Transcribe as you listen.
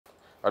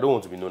I don't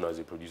want to be known as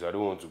a producer. I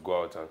don't want to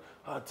go out and,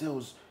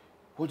 Telz,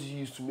 what did you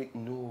used to make?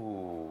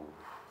 No.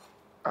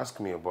 Ask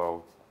me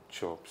about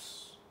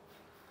chops.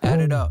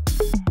 Add it up.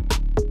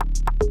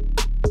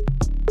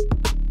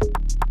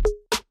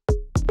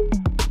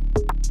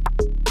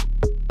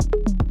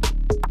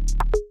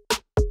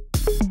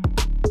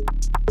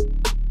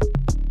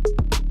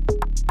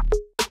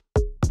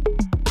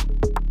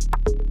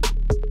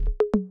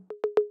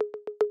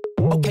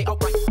 Okay, all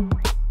right.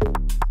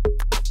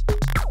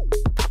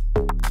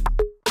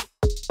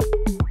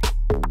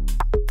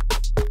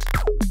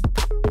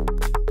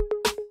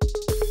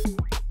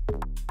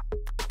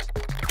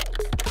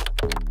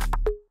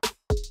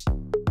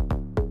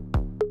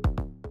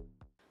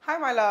 Hi,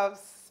 my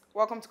loves.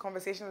 Welcome to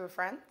Conversations with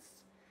Friends.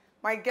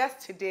 My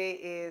guest today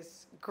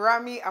is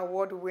Grammy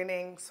Award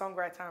winning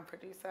songwriter and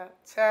producer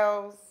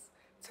Telz,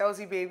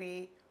 Telzy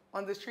Baby,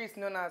 on the streets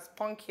known as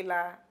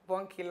Punkilla,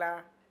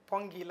 Bonkilla,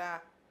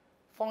 Pongilla,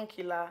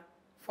 Funkilla,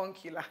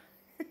 Funkilla.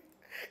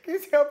 Can you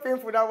see how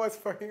painful that was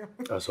for him?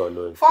 That's all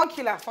annoying.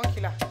 Funkilla.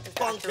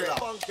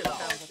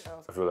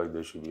 I feel like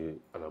there should be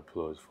an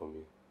applause for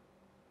me.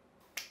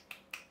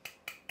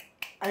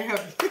 I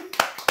have.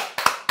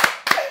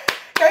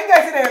 Can you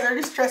guys see that it's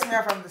already stressed me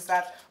out from the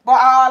start? But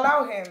I'll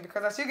allow him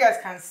because as you guys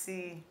can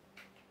see,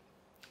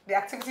 the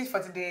activity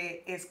for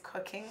today is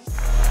cooking.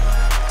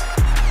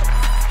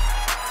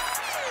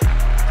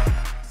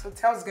 So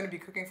Telz is going to be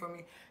cooking for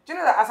me. Do you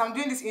know that as I'm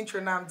doing this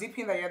intro now, I'm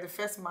deeping that you're the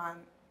first man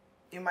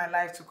in my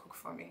life to cook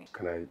for me?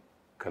 Can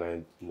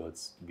I not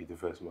be the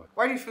first man?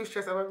 Why do you feel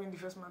stressed about being the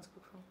first man to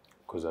cook for me?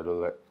 Because I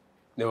don't like...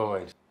 Never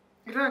mind.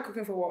 You don't like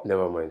cooking for what?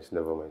 Never mind.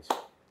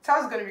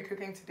 Telz is going to be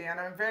cooking today and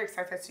I'm very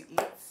excited to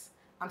eat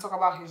and talk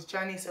about his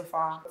journey so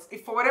far.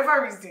 If for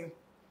whatever reason,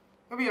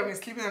 maybe you've been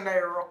sleeping under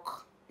a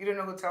rock, you don't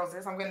know who Telz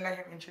is, I'm going to let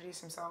him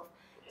introduce himself.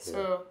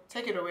 So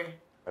take it away.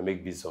 I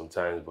make beats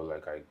sometimes, but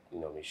like I'm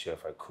a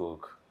chef, I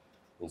cook.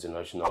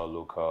 International,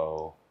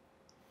 local.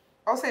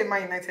 I'll say my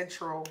United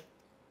troll.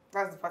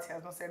 That's the part he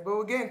has not said, but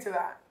we'll get into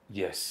that.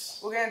 Yes.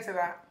 We'll get into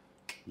that.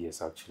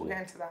 Yes, actually. We'll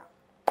get into that.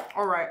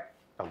 All right.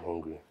 I'm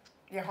hungry.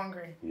 You're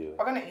hungry? Yeah.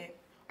 We're going to eat.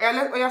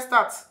 Yeah,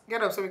 start.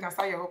 Get up so we can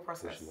start your whole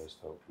process. What should I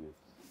start with?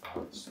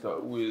 I'll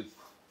start with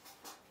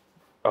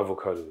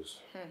avocados.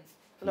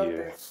 Love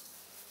this.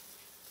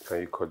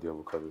 Can you cut the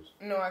avocados?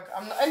 No,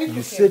 I'm not. Any You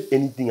cooking. said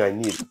anything I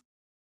need.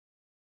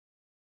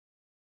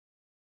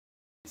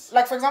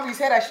 Like, for example, you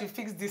said I should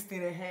fix this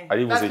thing in here. I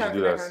didn't even say to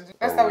do that.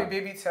 Let's start with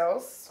baby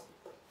Telz.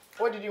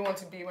 What did you want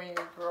to be when you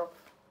grew up?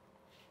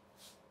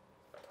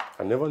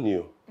 I never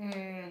knew.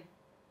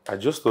 I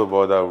just thought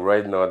about that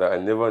right now that I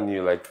never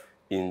knew, like,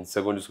 in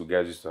secondary school,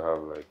 guys used to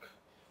have, like,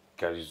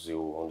 guys used to say,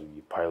 oh, I want to be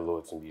a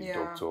pilot and be a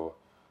doctor.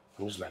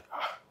 I'm just like,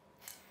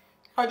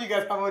 How do you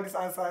guys have all these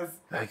answers?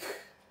 Like,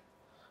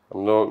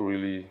 I'm not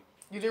really...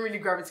 You didn't really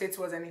gravitate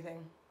towards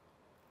anything?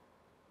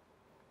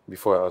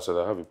 Before I answer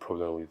that, I have a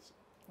problem with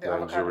The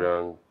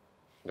Nigerian,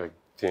 like,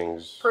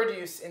 things.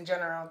 Produce in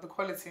general, the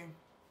quality.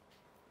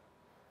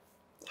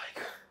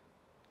 Like...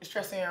 It's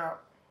stressing you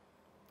out.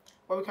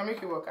 But we can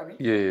make it work, Abby.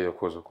 Yeah, of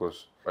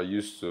course. I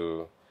used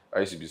to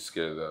be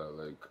scared that,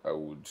 like, I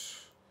would...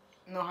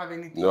 Not have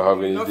anything. And I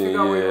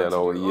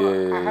would,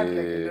 I had like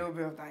a little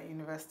bit of that at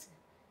university.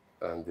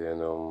 And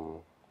then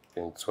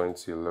in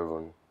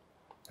 2011,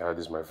 I had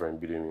this my friend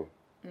beating me.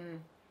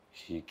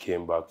 He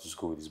came back to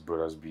school with his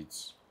brother's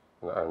beats,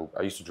 and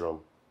I used to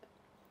drum.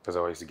 That's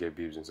how I used to get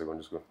babes in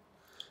secondary school.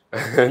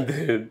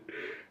 and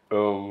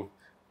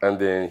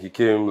then he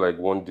came like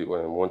one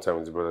time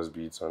with his brother's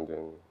beats, and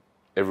then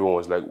everyone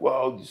was like,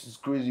 "Wow, this is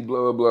crazy,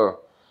 blah blah blah."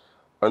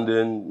 And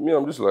then me,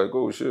 I'm just like,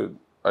 "Oh shit,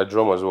 I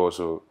drum as well,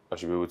 so I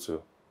should be able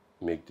to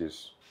make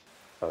this."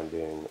 And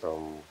then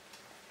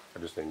I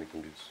just started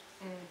making beats.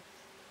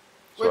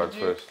 So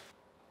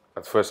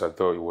at first I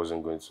thought it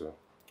wasn't going to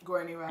go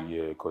anywhere.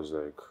 Yeah, because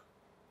like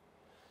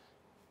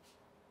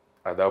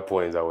at that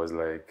point I was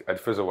like, at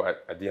first of all, I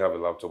didn't have a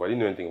laptop. I didn't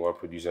know anything about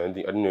producing. I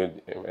didn't know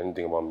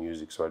anything about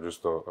music. So I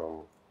just thought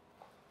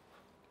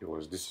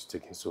this is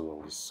taking so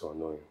long. This is so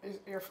annoying.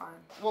 You're fine.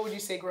 What would you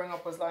say growing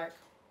up was like?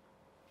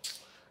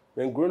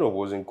 Man, growing up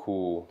wasn't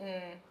cool.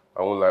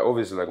 I was like,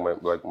 obviously,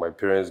 like my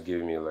parents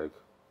gave me like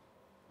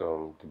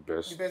the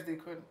best they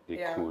could. They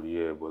could,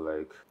 yeah. But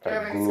like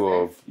I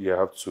grew up. Yeah, I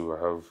have two. I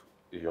have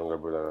a younger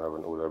brother and I have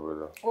an older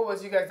brother. What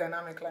was you guys'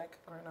 dynamic like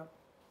growing up?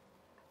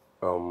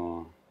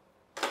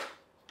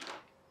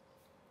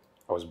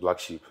 I was black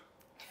sheep.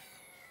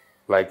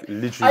 Like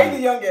literally. Are you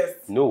the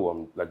youngest? No,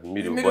 I'm like the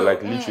middle. But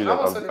like literally, like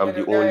I'm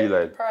the only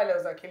like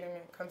parallels are killing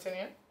me.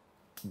 Continue.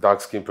 Dark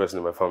skinned person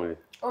in my family.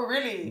 Oh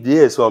really?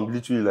 Yeah, so I'm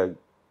literally like.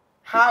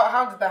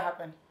 How did that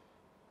happen?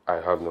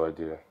 I have no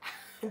idea.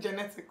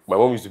 Genetics. My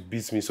mom used to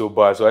beat me so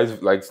bad, so I used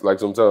to, like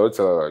sometimes I would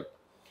tell her like,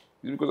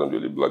 it's because I'm the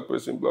only black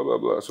person, blah blah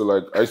blah. So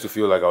like I used to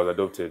feel like I was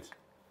adopted.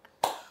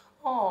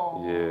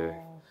 Oh. Yeah,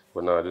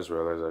 but now I just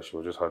realized that she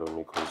was just hard on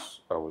me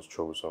because I was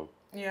troublesome.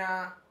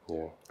 Yeah.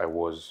 Yeah, I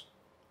was.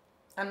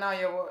 And now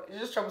you're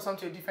just troublesome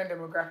to a different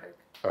demographic.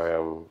 I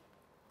am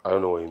I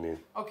don't know what you mean.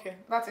 Okay,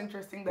 that's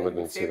interesting that I'm you not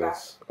going would to say say that.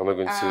 that. I'm not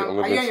going to say. I'm not Are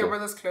going you to and your say.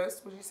 brothers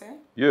close, would you say?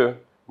 Yeah,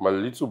 my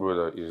little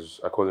brother is.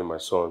 I call him my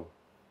son.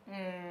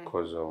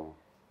 Because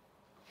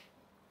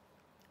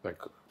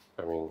like,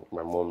 I mean,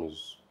 my mom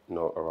is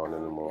not around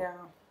anymore. Yeah.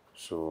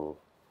 So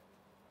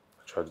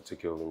I try to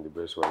take care of him the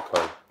best way I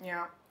can.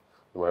 Yeah.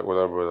 My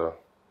older brother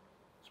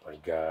is my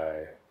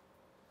guy.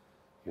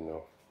 You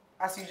know.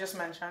 As you just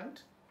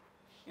mentioned,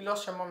 you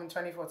lost your mom in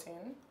 2014.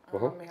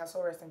 Uh-huh. May her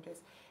soul rest in peace.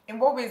 In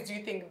what ways do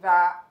you think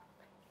that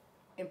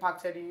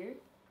impacted you,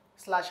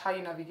 / how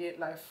you navigate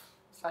life,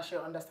 /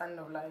 your understanding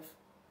of life?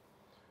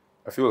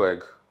 I feel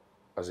like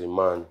as a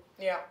man,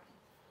 Yeah.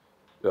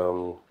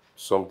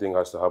 something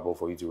has to happen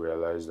for you to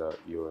realize that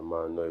you're a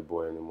man, not a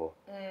boy anymore.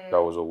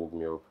 That was what woke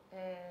me up.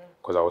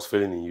 Because I was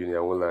failing in uni, I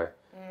won't lie.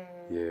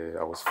 Yeah,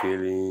 I was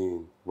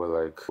failing. But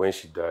like when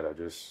she died, I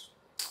just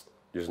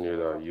knew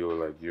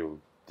that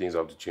things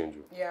have to change.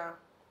 Yeah.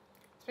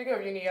 Speaking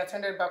of uni, you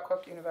attended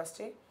Babcock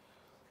University.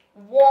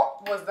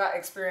 What was that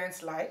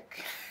experience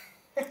like?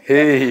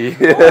 Hey!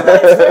 What was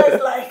that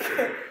experience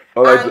like?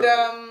 All right.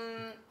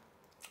 And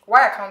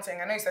why accounting?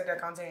 I know you said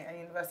accounting at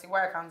university.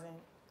 Why accounting?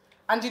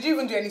 And did you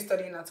even do any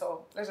studying at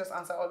all? Let's just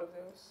answer all of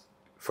those.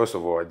 First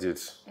of all, I did.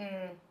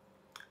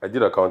 I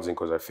did accounting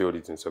because I failed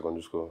it in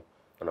secondary school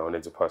and I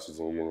wanted to pass it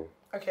in uni.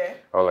 Okay.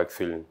 I don't like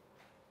failing.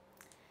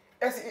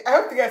 Yes, I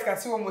hope you guys can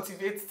see what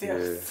motivates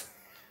us.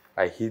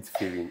 I hate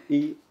failing.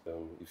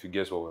 If you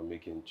guess what we're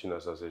making,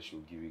 Chinasa said she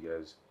will give you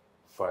guys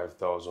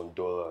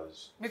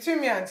 $5,000.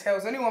 Between me and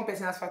Telz, only one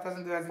person has $5,000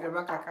 in their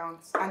bank account,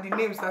 and the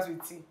name starts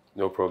with T.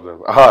 No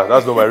problem. Aha,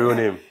 that's not my real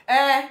name.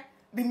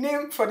 The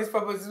name for this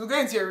purpose, we'll go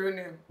into your real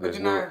name. There's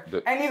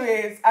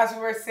Anyways, as we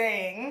were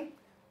saying,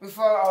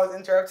 before I was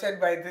interrupted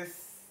by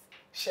this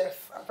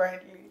chef,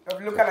 apparently, of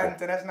local and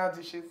international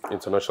dishes.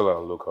 International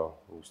and local.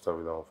 We'll start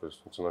with that one first.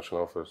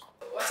 International first.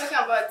 We're talking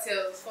about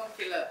Telz, fun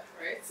killer,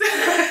 right?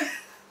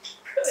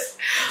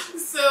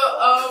 So,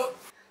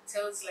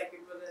 Telz is like a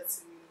brother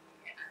to me,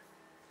 and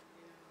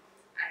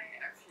I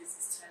appreciate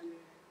his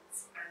talent,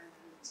 and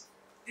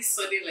this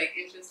sudden like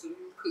interest in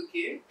him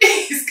cooking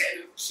is kind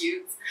of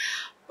cute,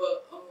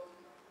 but wow,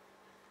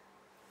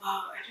 I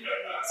don't know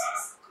what to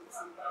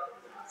continue.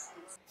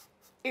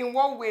 In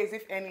what ways,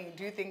 if any,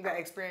 do you think that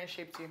experience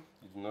shaped you?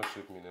 It did not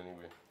shape me in any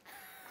way.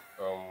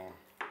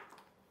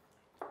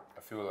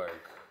 I feel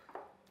like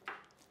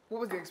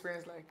What was the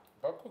experience like?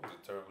 Babcock is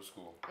a terrible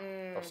school.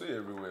 I've said it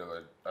everywhere.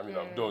 Like, I mean,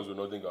 I'm done, so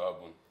nothing can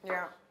happen.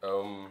 Yeah.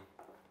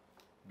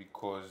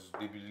 Because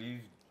they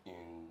believe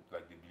in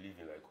like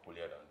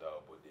holier than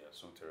thou, but they are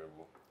so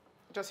terrible.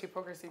 Just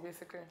hypocrisy,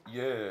 basically.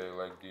 Yeah,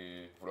 like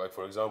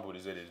for example, they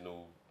say there's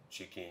no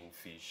chicken,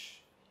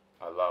 fish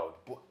allowed.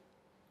 But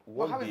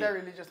How is that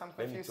religious? I'm let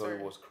me confused. tell you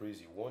Sorry. what's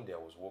crazy. One day I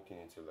was walking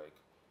into like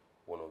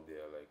one of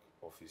their like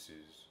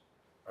offices,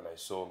 and I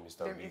saw Mr.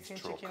 Them Big's eating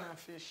truck. chicken and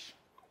fish.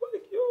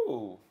 Like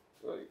yo,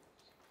 like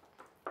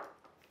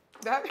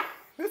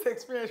This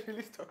experience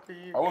really stuck with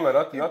you. I won't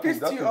like It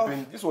pissed you off.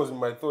 pained. This was in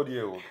my third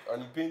year,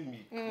 and it pained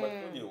me. My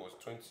third year was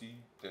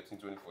 2013,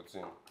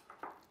 2014. Why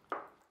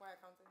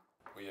accounting?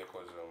 But yeah,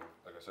 cause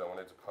like I said, I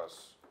wanted to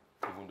pass,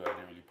 even though I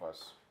didn't really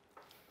pass.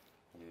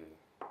 Yeah,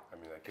 I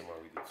mean, I came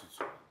out with it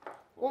too.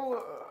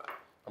 Well,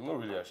 I'm not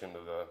really ashamed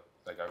of that.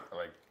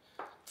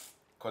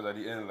 Cause at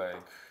the end,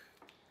 like,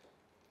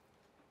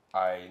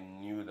 I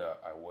knew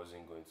that I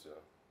wasn't going to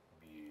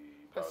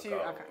be Pursue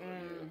banker or- acca- yeah,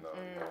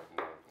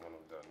 none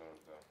of that.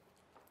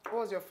 what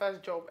was your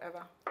first job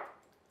ever?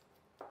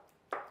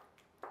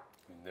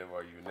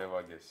 You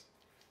never guess.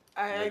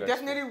 I Mega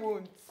definitely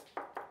won't.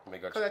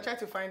 Mega Because I chicken. tried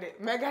to find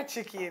it. Mega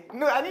chicken.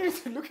 No, I need you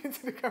to look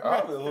into the I camera.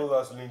 have a whole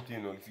ass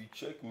LinkedIn. If you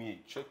check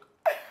me, check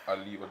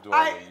Ali Odoane, you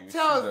will see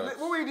Telz, that.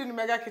 what were you doing in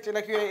the mega kitchen?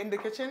 Like you were in the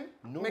kitchen?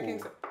 No,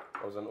 Making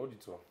I was an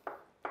auditor.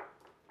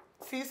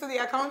 See, so the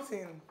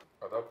accounting.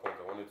 At that point,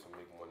 I wanted to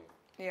make money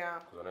Yeah.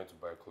 because I wanted to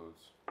buy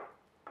clothes,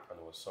 and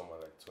it was summer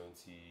like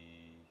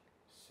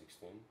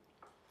 2016.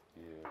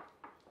 Yeah,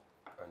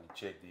 and the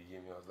check they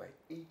gave me, I was like,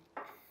 eh. I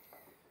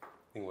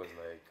think it was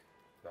like,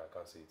 nah, I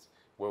can't say it.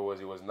 Well,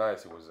 it was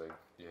nice. It was like,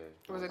 yeah.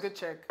 It was a good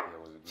check. Yeah, it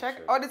was a good Check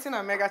check. auditing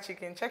and mega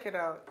chicken. Check it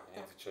out.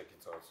 You need to check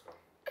it out. So.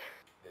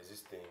 There's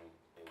this thing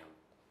in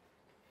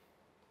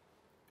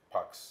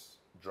packs,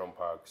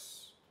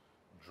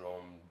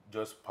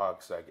 just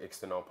packs, like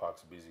external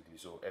packs basically.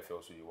 So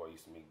FL Studio what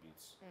used to make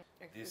beats.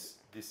 This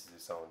is the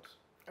sound.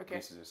 Okay.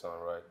 This is the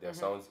sound, right? There are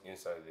sounds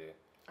inside there,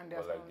 And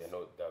but like sounds. they're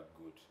not that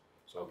good.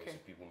 So Okay. obviously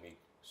people make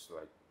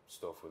like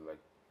stuff with like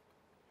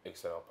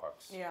external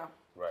packs. Yeah.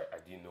 Right. I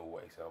didn't know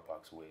what external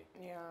packs were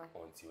Yeah.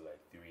 until like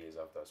 3 years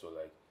after. So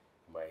like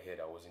in my head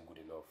I wasn't good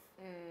enough.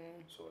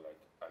 So like,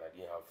 and I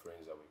didn't have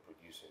friends that were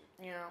producing.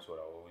 Yeah. So I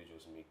always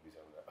just make beats.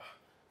 I'm like,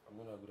 I'm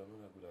not that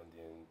good, and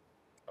then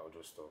I'll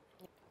just stop.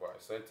 But I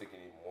started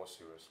taking it more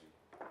seriously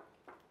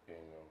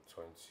in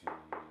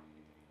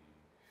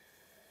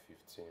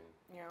 2015.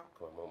 Yeah.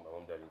 Cause my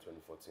mom died in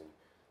 2014,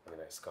 and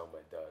then I scammed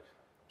my dad.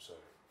 I'm sorry,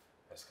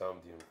 I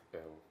scammed him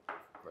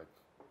like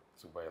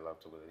to buy a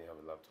laptop, but I didn't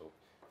have a laptop.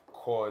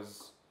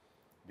 Cause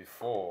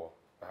before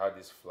I had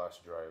this flash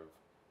drive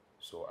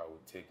So I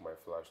would take my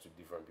flash to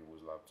different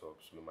people's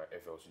laptops with my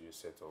FL Studio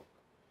setup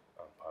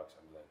and packs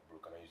and be like, bro,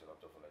 can I use the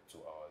laptop for like 2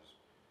 hours?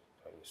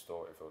 I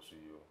install FL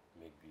Studio,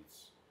 make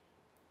beats,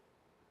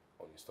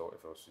 uninstall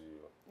FL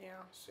Studio,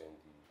 send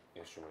the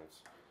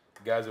instruments.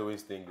 Guys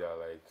always think that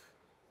like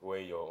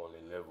when you're on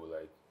a level,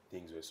 like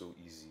things were so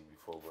easy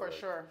before. But For like,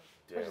 sure.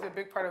 damn. Which is a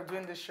big part of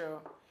doing this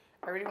show.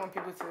 I really want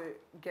people to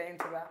get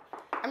into that.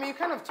 I mean, you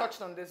kind of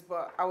touched on this,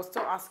 but I will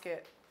still ask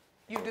it.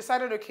 You've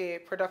decided, okay,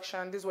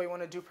 production, this is what you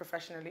want to do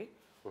professionally.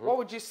 What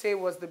would you say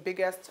was the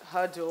biggest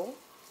hurdle,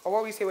 or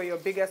what would you say were your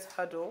biggest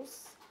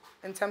hurdles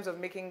in terms of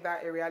making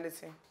that a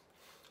reality?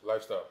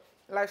 Lifestyle.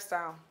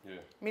 Lifestyle. Yeah.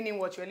 Meaning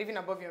what? You're living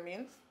above your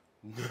means?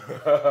 No.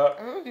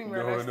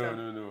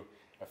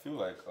 I feel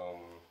like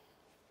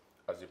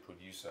as a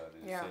producer,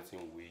 there's a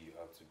certain way you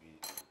have to be.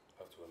 I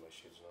have to wear my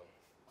shades now.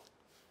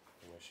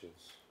 Wear my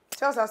shades.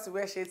 Telz has to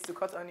wear shades to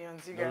cut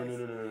onions, you guys.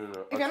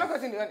 No. If you're not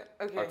cutting the onion,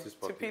 okay,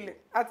 artist to peel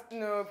packaging. it.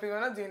 No, we're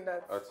not doing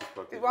that. Artist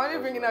packaging. We're only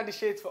bringing out the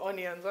shades for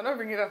onions. We're not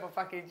bringing it out for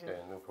packaging.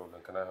 Yeah, no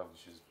problem. Can I have the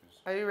shades, please?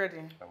 Are you ready?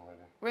 I'm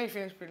ready. When you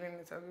finish peeling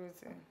it, I'll give it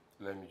to you.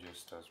 Let me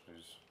just start,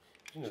 please.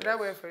 You know Should I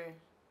wear it for you?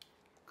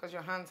 Because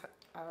your hands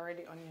are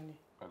already oniony.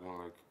 I don't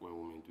like when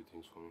women do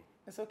things for me.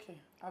 It's okay.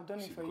 I've done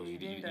it See, for you. because You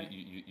didn't die.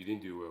 you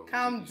didn't do well.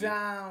 Calm You see,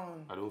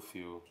 down. I don't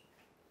feel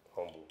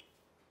humble.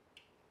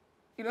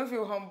 You don't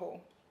feel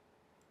humble.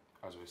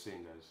 As we're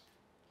saying, guys.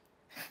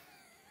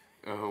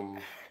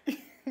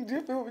 do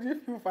you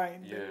feel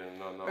fine? Yeah,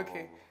 no. Okay.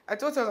 Humble. I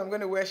told Telz I'm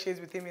going to wear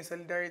shades with him in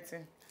solidarity.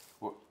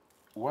 What?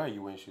 Why are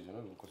you wearing shades? You're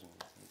not even causing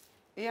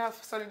me. Yeah,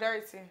 for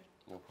solidarity.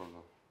 No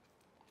problem.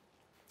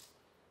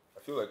 I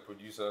feel like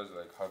producers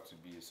like have to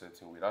be a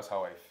certain way. That's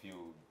how I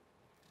feel.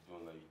 You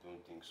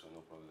don't think so?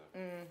 No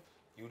problem.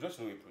 You just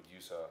know a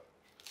producer.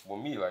 But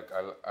me,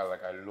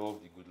 I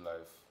love the good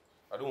life.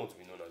 I don't want to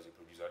be known as a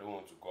producer. I don't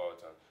want to go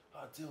out and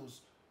Telz,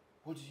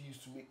 what did you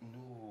used to make?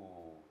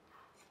 No.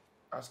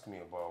 Ask me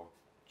about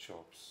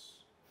chops.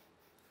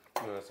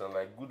 You understand?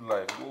 Like good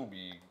life. Don't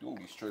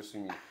be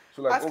stressing me.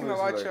 So like Ask him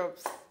about like,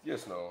 chops.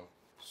 Yes, now.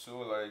 So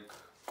like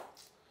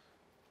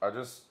I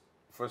just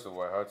first of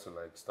all I had to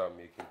like start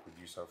making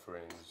producer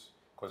friends.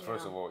 Because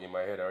first of all, in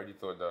my head I already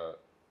thought that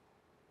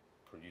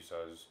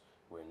producers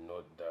were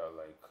not that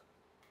like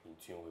in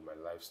tune with my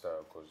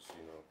lifestyle because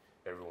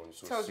everyone is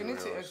so Telz, serious. you need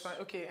to explain.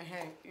 Okay,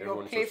 your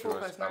Everyone's so playful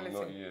serious.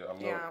 personality. I'm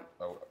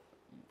not.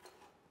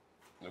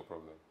 No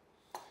problem.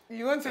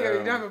 You want to say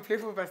you don't have a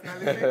playful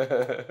personality?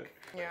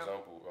 For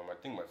example, I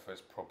think my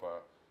first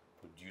proper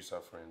producer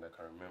friend I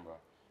can remember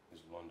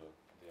is London.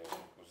 Then it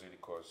was really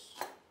because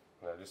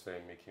I just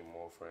started making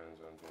more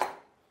friends and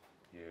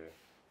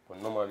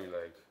But normally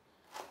like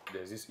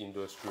there's this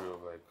industry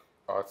of like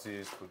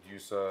artists,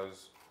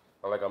 producers,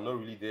 and like I'm not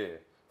really there.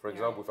 For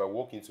example, if I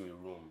walk into a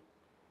room,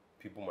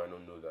 people might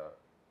not know that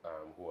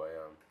I'm who I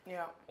am.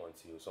 Yeah.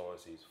 Until someone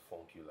says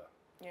Funkula.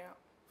 Yeah.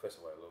 First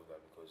of all, I love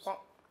that because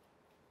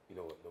you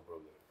know what, no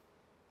problem.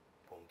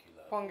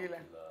 Punkula.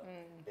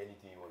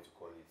 Anything you want to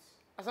call it.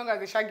 As long as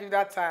they shall give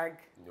that tag,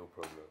 No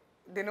problem.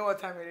 they know what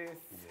time it is.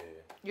 Yeah.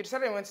 You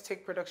decided you want to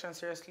take production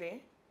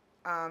seriously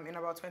in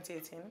about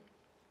 2018.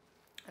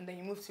 And then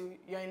you moved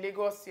you're in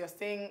Lagos, you're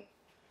staying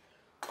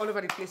all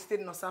over the place. You stayed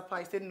in Osapa,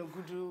 you stayed in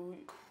Ogudu,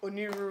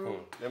 Oniru.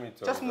 Let me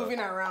tell just you moving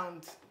that.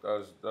 around.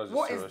 That's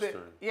What a is serious the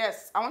story.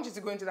 Yes, I want you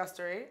to go into that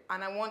story,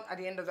 and I want at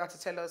the end of that to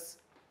tell us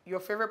your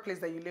favorite place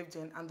that you lived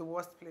in and the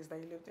worst place that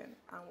you lived in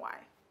and why.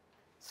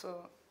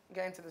 So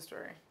get into the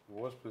story. The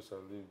worst place I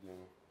lived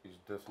in is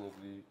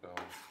definitely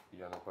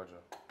Yanapaja.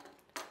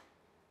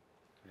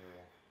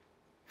 Yeah.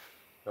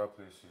 That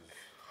place is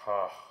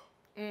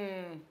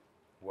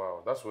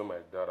Wow, that's where my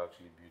dad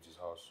actually built his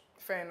house.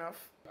 Fair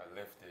enough. I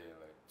left there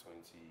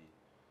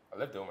I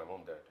left there when my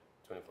mom died,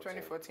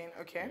 2014. 2014,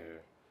 okay.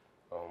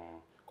 Yeah.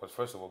 Because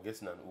first of all,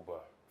 getting an Uber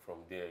from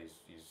there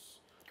is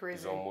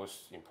Crazy.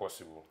 almost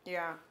impossible.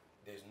 Yeah.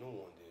 There's no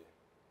one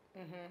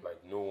there.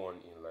 Like no one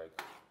in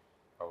like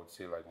I would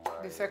say like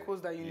my The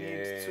circles that you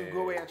need to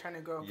go where you're trying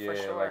to go, for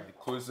sure. like the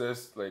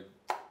closest like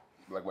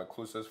my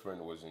closest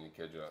friend was in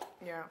Ikeja.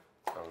 Yeah.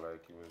 And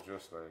like it was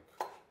just like,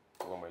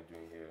 what am I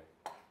doing here?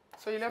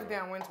 So you left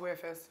there and went where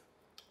first?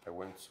 I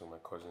went to my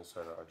cousin's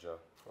side of Aja.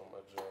 From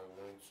Aja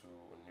I went to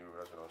Oniru,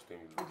 that's when I was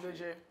staying with With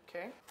Luigi. Loje,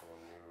 okay. From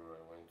Oniru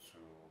I went to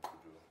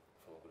Ogudu.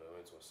 From Ogudu I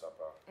went to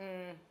Osapa.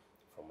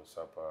 From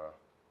Osapa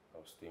I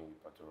was staying with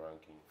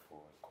Patoranking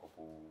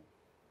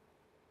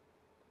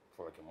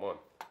for like a month.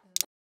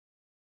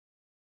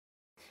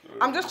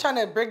 I'm just trying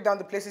to break down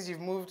the places you've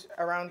moved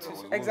around to.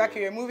 we're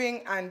Exactly, you're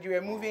moving and you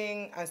were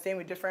moving and staying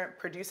with different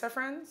producer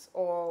friends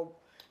or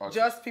Artists.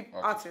 just people,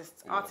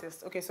 Artists,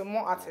 artists. Okay, so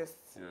more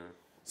artists. Yeah.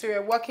 So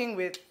you're working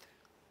with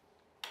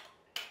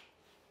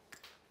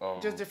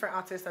just different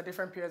artists at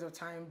different periods of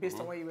time based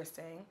on where you were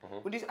staying.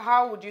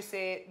 How would you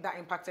say that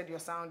impacted your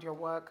sound, your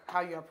work,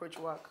 how you approach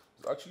work?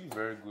 It's actually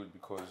very good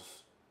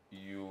because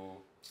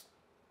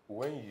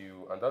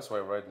and that's why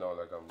right now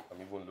like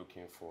I'm even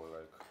looking for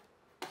like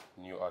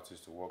new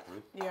artists to work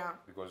with. Yeah.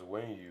 Because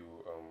when you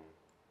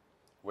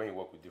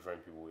work with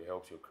different people, it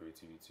helps your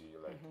creativity.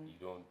 Like you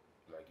don't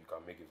like you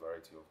can make a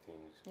variety of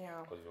things.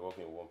 Yeah. Because if you're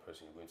working with one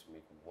person, you're going to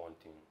make one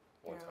thing,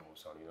 one Yeah. type of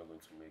sound. You're not going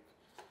to make.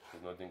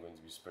 There's nothing going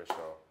to be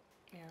special.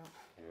 Yeah.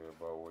 Yeah,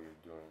 about what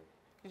you're doing.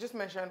 You just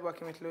mentioned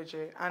working with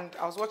Loje, and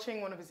I was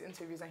watching one of his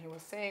interviews, and he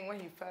was saying when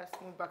he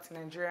first moved back to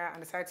Nigeria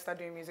and decided to start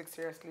doing music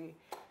seriously,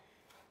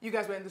 you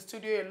guys were in the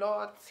studio a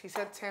lot. He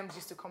said Telz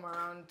used to come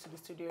around to the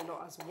studio a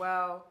lot as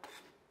well.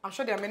 I'm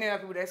sure there are many other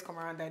people that used to come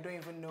around that I don't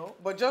even know,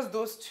 but just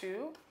those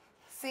two,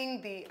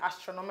 seeing the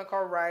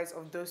astronomical rise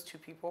of those two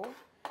people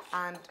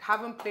and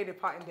having played a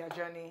part in their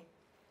journey,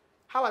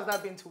 how has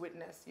that been to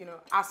witness? You know,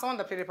 as someone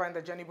that played a part in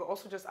their journey, but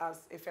also just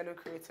as a fellow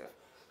creative.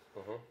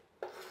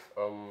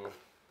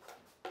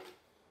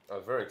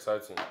 Very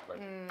exciting.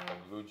 Like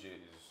Loje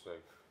is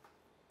like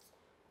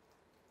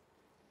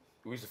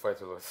we used to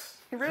fight a lot.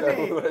 Really? I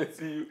won't lie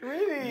to you.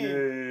 Really?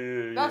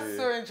 Yeah. That's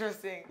so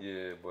interesting.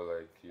 Yeah, but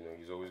like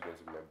he's always going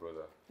to be my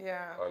brother.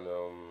 Yeah. And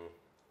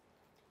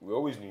we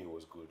always knew he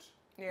was good.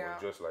 Yeah.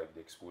 It was just like the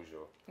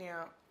exposure.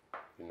 Yeah.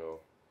 You know,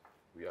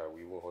 we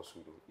even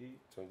hustled.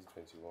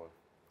 2021.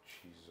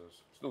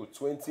 Jesus. No,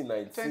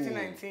 2019.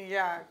 2019,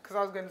 yeah, because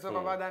I was going to talk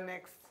about that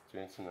next.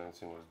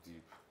 2019 was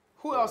deep.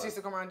 Who else used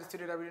to come around the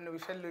studio that we didn't know? We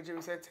said Loje,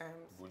 we said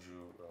Telz.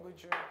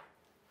 Buju.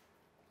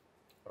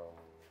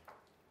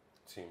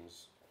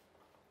 Teams.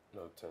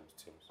 No,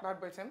 Teams. Bad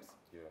Boy Telz?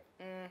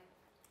 Yeah.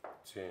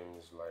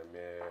 Teams,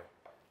 Lime.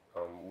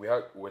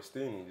 We're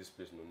staying in this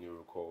place in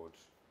Oniro called.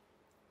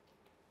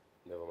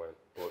 Never mind.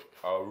 But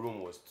our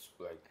room was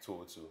like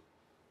 202.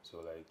 So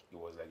like it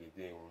was like a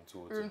thing, room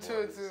 202. Room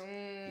 202.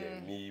 Yeah,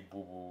 me,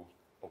 Bubu,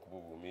 Uncle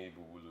Bubu, me,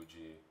 Bubu,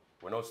 Loje.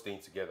 We're not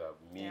staying together.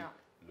 Me, Yeah.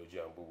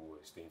 Loje and Bubu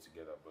were staying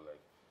together, but like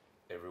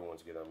everyone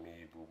together,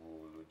 me,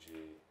 Bubu,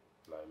 Loje,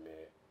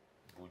 Lime,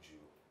 Buju,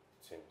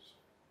 Teams.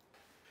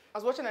 I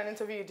was watching an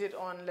interview you did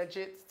on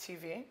Legit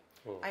TV,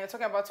 and you're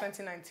talking about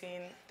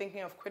 2019,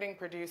 thinking of quitting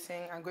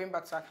producing and going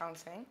back to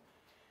accounting,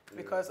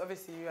 because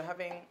obviously you're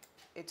having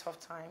a tough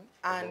time.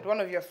 And one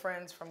of your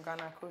friends from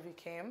Ghana, Kovi,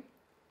 came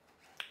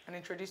and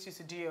introduced you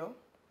to Dio,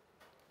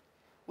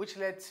 which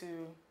led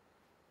to,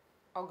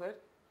 all good?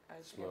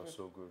 Smells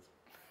so good.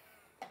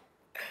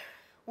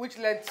 Which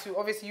led to,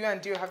 obviously, you and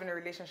Dio having a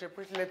relationship,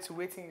 which led to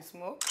Waiting You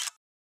Smoke.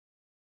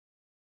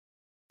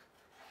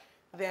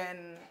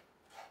 Then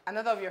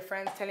another of your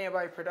friends telling you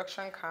about a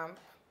production camp.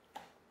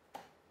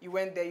 You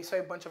went there, you saw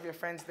a bunch of your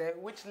friends there,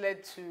 which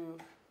led to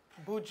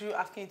Buju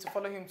asking you to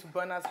follow him to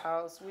Burna's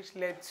house, which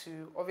led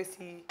to,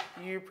 obviously,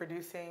 you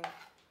producing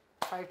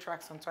 5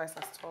 tracks on Twice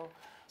as Tall.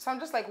 So I'm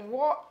just like,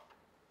 what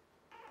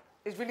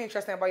is really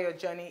interesting about your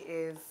journey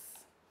is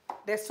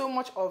there's so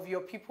much of your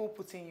people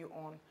putting you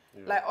on.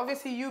 Yeah. Like,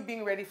 obviously, you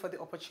being ready for the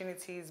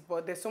opportunities,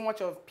 but there's so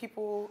much of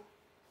people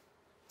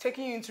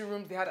taking you into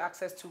rooms they had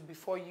access to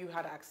before you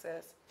had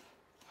access.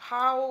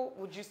 How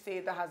would you say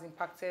that has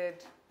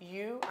impacted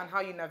you and how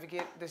you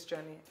navigate this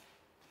journey?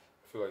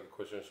 I feel like the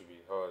question should be,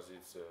 how has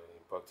it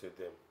impacted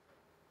them?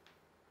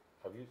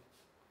 Have you?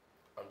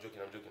 I'm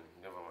joking.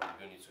 Never mind.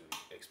 You don't need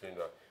to explain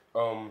that.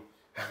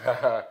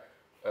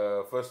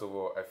 First of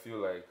all, I feel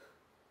like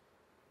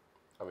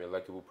I'm a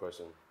likable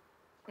person.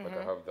 Like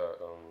I have that.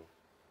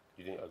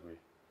 You didn't agree.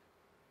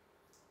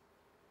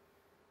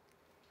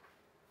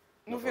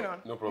 Moving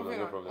on. No problem.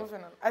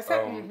 Moving on. I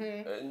said,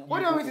 what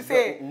do you want me to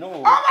say? No.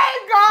 Oh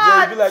my God,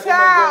 Yeah, you'd be like,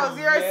 Charles, oh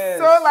my God, you're yes.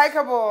 so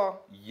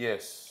likable.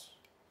 Yes.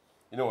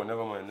 You know what?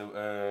 Never mind.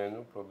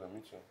 No problem.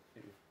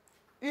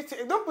 Me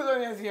too. Don't put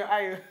onions in your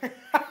eye.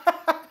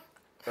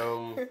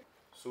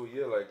 So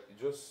yeah, like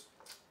just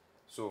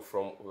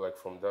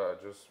from that, I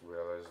just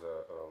realized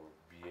that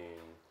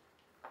being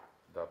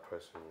that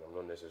person, I'm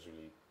not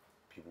necessarily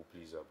people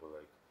pleaser, but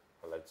like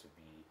I like to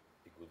be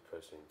a good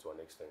person to an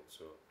extent.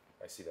 So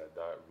I see that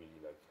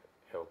really like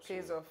helps.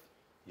 Pays me. off.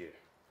 Yeah.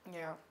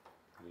 Yeah.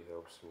 Really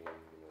helps me,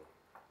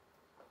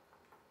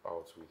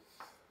 out with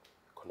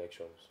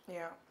connections.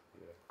 Yeah.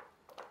 Yeah.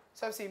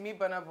 So obviously you meet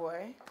Burna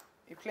Boy,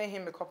 you play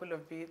him a couple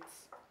of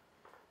beats.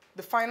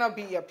 The final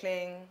beat you're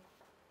playing,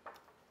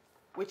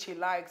 which he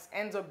likes,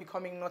 ends up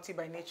becoming Naughty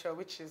by Nature,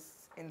 which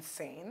is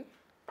insane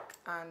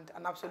and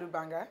an absolute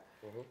banger.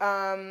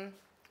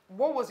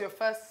 What was your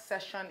first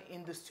session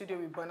in the studio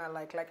with Burna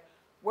like? Like,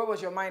 where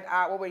was your mind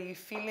at? What were you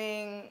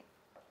feeling?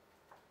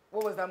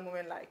 What was that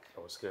moment like?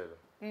 I was scared.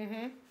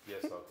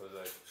 Yes, because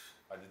like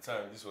at the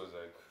time this was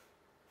like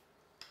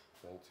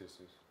 20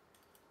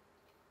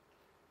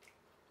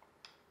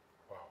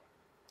 Wow.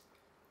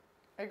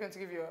 Are you going to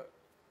give your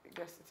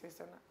guest a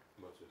taste or not?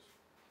 Not just.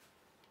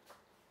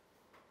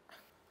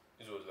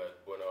 This was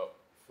like Burna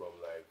from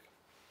like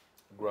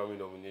Grammy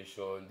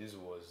nomination. This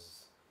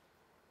was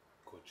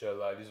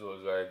Coachella. This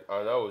was like,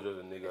 and that was just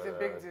a nigga. It's a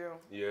big deal.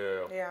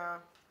 Yeah. Yeah.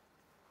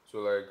 So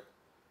like,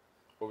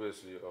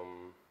 obviously,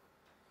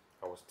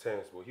 I was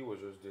tense, but he was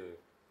just there,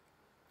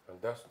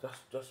 and that's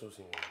what's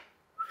in him.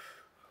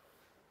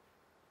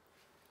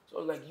 So I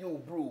was like, yo,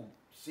 bro,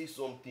 say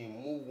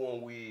something, move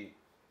one way.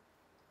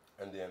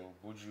 And then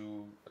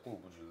Buju, I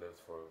think Buju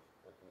left I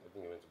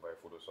think he went to buy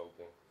food or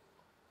something.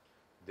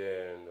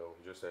 Then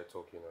he just started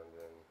talking, and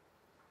then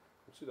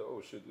You see that,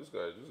 oh shit, this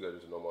guy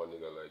is a normal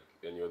nigga like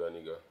any other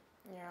nigga.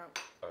 Yeah.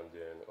 And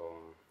then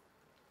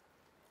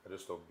I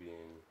just stopped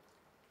being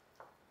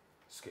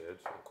scared,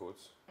 in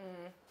quotes.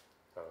 And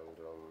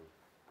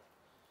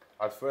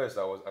at first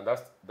I was, and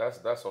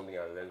that's something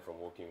I learned from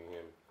working with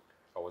him.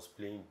 I was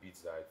playing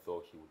beats that I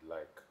thought he would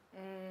like.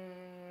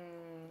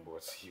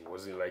 But he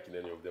wasn't liking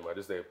any of them. I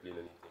just started playing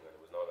anything and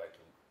he was not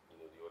liking,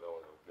 the other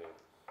ones I was playing.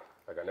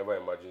 Like I never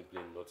imagined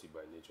playing Naughty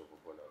by Nature for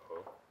Burna,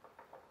 huh?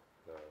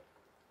 Nah.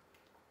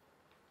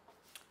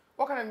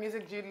 What kind of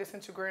music do you listen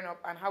to growing up,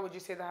 and how would you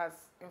say that has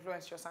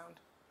influenced your sound?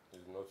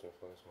 It did not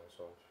influence my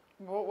sound.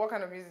 What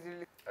kind of music do you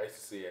listen I used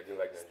to say I didn't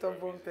like to? Nigerian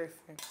Stubborn music.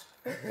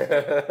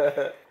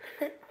 person.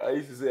 I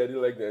used to say I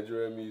didn't like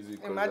Nigerian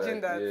music. 'Cause, Imagine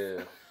like, that.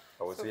 Yeah.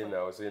 I was saying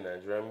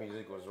Nigerian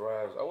music was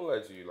ras. I won't lie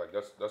to you, like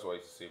that's what I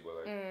used to say, but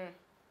like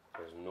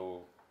there's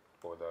no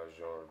other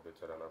genre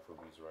better than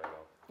Afrobeats right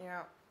now.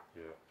 Yeah.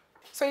 Yeah.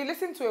 So you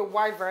listen to a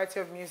wide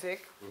variety of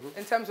music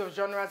in terms of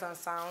genres and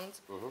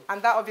sounds,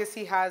 and that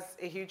obviously has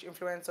a huge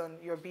influence on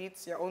your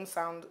beats, your own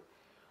sound.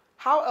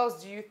 How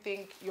else do you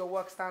think your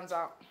work stands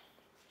out?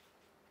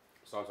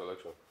 Sound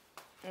selection.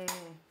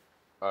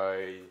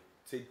 I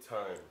take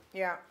time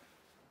Yeah.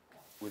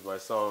 with my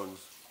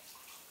sounds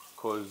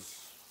because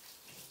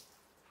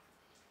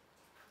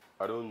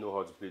I don't know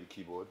how to play the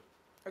keyboard,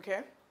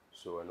 Okay.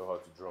 so I know how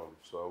to drum.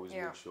 So I always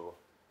Yeah. make sure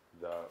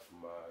that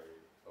my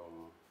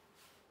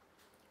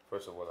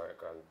first of all,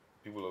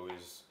 people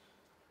always,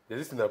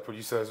 there's this thing that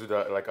producers do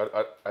that, like,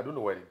 I don't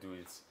know why they do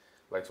it.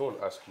 Like,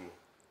 someone asks you,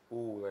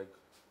 oh, like,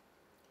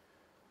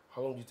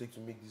 how long do you take to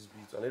make this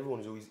beat? And everyone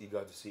is always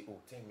eager to say,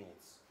 oh, 10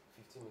 minutes,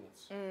 15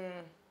 minutes.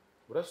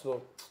 But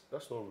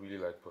that's not really,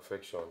 like,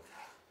 perfection.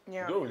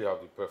 Yeah. You don't really have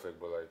to be perfect,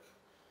 but, like,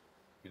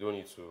 you don't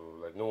need to,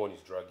 like, no one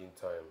is dragging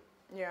time.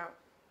 Yeah.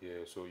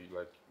 Yeah, so,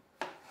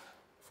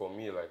 for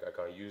me, like, I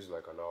can use,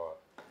 like, an hour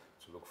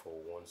to look for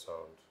one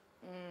sound.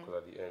 Because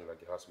at the end, like,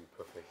 it has to be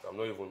perfect.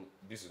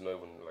 This is not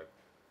even like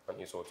an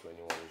insult to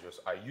anyone. It's just,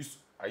 I used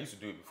to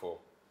do it before.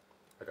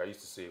 Like, I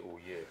used to say, oh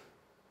yeah,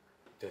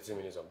 30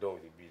 minutes, I'm done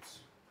with the beats.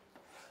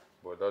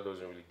 But that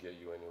doesn't really get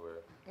you anywhere.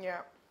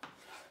 Yeah.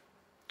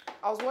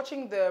 I was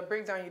watching the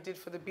breakdown you did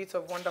for the beat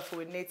of Wonderful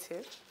with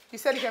Native. You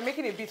said if you're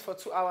making a beat for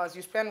 2 hours,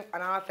 you spend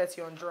an hour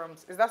 30 on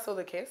drums. Is that still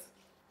the case?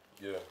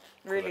 Yeah.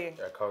 Really?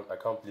 Like, I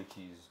can't play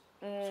keys.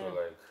 So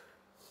like,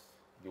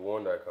 the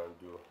one that I can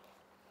do.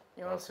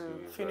 You want Has to to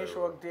do it finish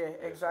very work well. there.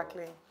 Yes,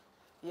 Exactly.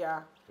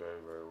 Yeah. Very,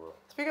 very well.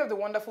 Speaking of the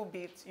Wonderful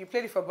beat, you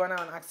played it for Burna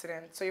on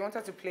accident. So you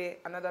wanted to play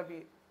another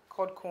beat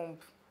called Comb.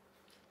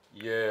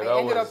 Yeah, And that you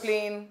ended was... up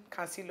playing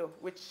Cancelo,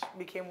 which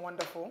became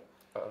Wonderful.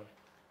 Uh-uh.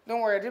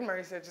 Don't worry, I did my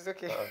research. It's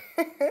okay.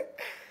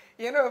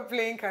 You ended up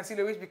playing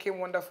Cancelo, which became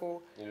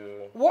Wonderful. Yeah.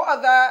 What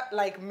other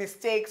like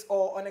mistakes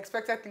or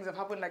unexpected things have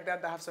happened like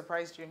that have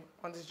surprised you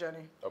on this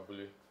journey?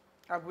 Abule.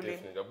 Abule.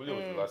 Definitely. Abule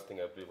was the last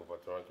thing I played for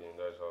Patoranking in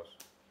that house.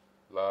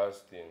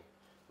 Last thing.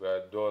 We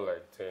had done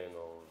like 10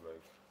 or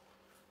like,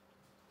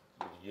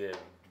 yeah,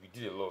 we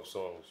did a lot of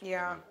songs.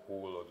 Yeah. We did a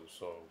whole lot of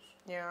songs.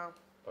 Yeah.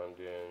 And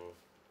then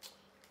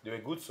they were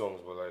good songs,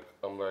 but like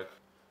I'm like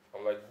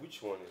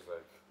which one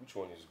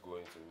is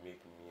going to make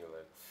me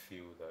like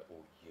feel that,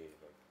 oh yeah,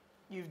 like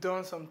You've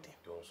done something.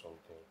 done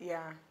something.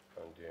 Yeah.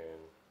 And then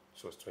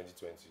so it's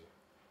 2020.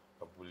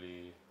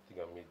 Abule, I think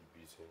I made the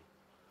beat in.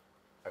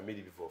 I made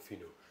it before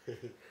Fino.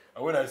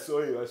 And when I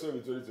saw him in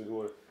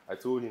 2021, I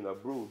told him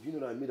that, bro, do you know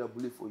that I made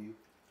Abule for you?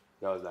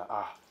 And I was like,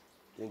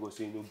 then go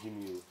say no, give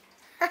me you.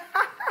 And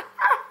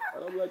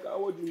I'm like,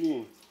 what do you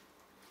mean?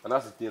 And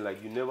that's the thing,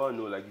 like you never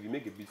know, like if you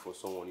make a beat for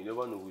someone, you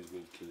never know who is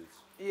going to kill it.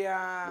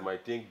 Yeah. You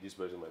might think this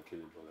person might kill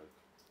it, but like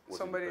what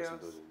Somebody if the else.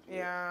 person doesn't?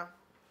 Yeah.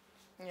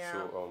 Yeah.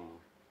 So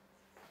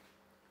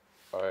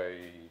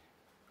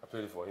I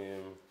played it for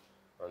him,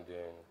 and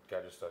then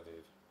guy just started.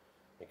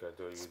 I think I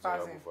thought he was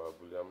Spazzing. doing for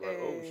Abule. I'm like,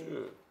 Hey. oh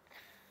shit,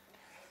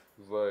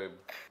 vibe.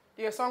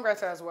 You're a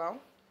songwriter as well,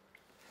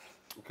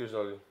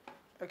 Occasionally,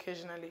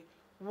 occasionally.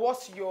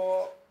 What's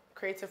your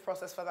creative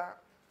process for that?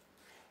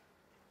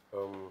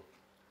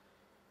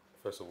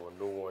 first of all,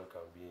 no one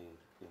can be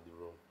in the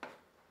room.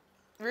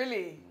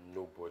 Really?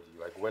 Nobody.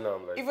 Like when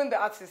I'm like, Even the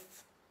artist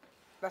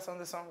that's on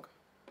the song?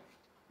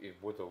 if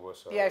both of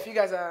us are, Yeah, if you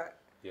guys are,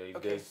 yeah, if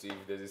okay.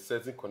 there's a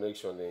certain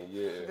connection, then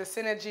yeah, the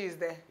synergy is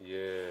there.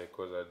 yeah,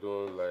 because I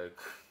don't like.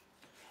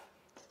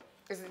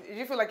 Do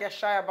you feel like you're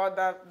shy about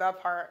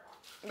that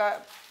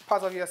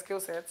part of your skill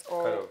set?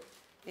 Or Kind of.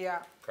 Yeah.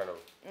 Kind of.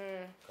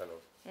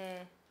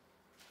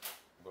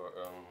 But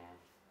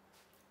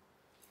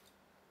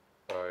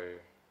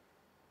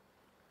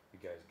you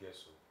guys guess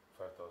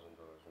so $5,000.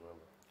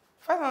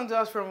 Remember?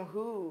 $500 from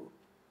who?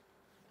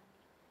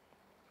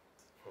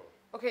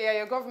 Okay, yeah,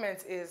 your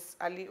government is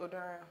Ali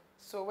Odara.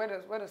 So where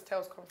does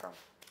Telz come from?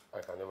 I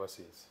can never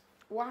see it.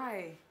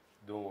 Why?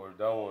 Don't worry,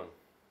 that one.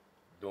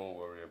 Don't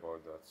worry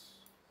about that.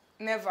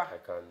 Never. I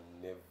can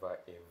never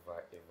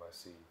ever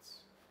see it.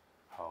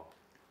 How?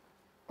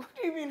 What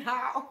do you mean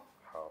how?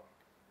 How?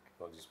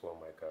 Not just spoil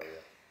my career.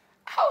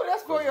 How would that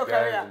spoil your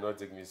Guys career? do not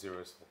take me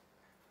seriously.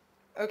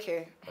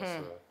 Okay. I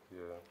swear.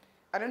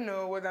 Yeah. I don't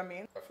know what that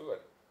means. I feel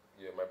like,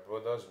 yeah, my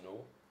brothers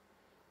know.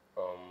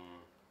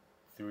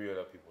 3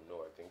 other people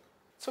know, I think.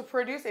 To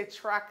produce a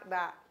track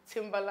that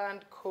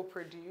Timbaland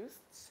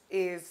co-produced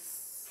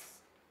is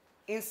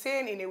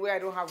insane in a way I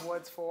don't have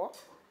words for.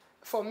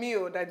 For me,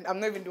 that I'm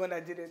not even the one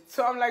that did it.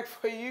 So I'm like,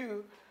 for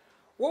you,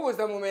 what was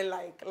that moment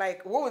like?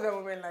 Like, what was that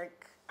moment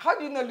like? How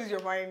do you not lose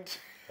your mind?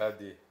 That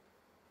day,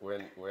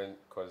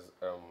 cause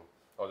I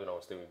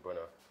was staying with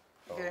Burner.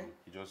 Okay.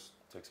 He just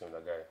texted me,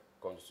 that guy,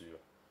 come to studio.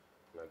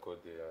 And I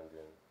got there and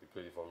then he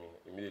played it for me.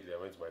 Immediately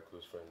I went to my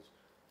close friends.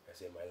 I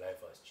said, my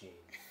life has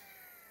changed.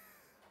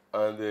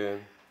 And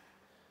then,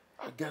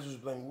 guys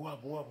was like, what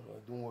happened?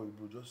 Like, don't worry,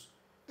 bro, just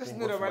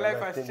know that my life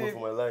has thank God changed.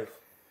 for my life.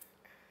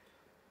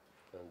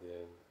 And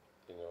then,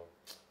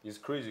 it's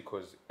crazy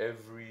because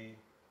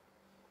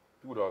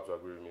people don't have to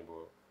agree with me,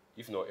 but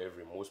if not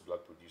most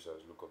black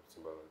producers look up to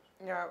Timbaland.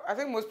 Yeah, I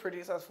think most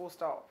producers full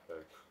stop.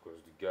 Like,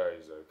 because the guy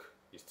is like,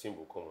 his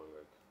Timbo, come on,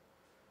 like,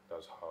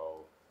 that's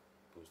how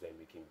he was there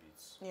making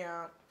beats.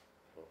 Yeah.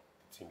 The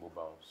Timbo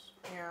bounce.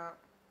 Yeah.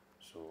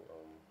 So,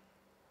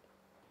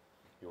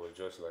 it was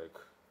just like,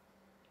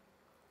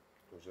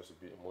 a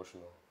bit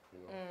emotional,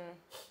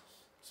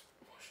 It's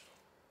emotional.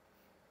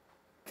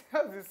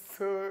 That is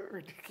so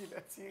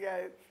ridiculous, you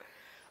guys.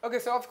 Okay,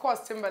 so of course,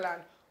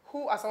 Timbaland.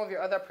 Who are some of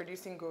your other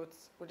producing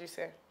goats, would you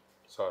say?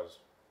 SARS.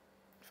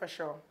 For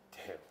sure.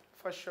 Damn.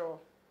 For sure.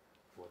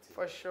 What is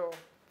For that? sure.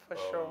 For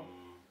sure.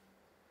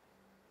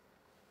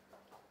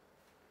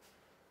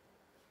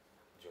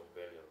 John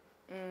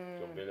Bellion.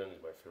 John Bellion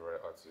is my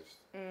favorite artist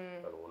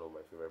and one of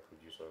my favorite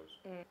producers.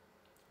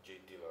 J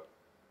Dilla.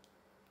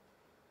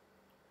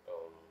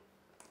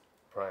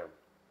 Prime.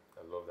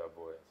 I love that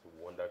boy. He's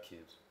a wonder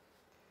kid.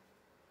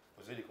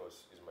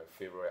 Because he's my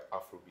favorite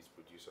Afrobeat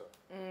producer.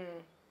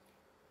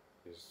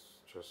 He's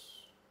just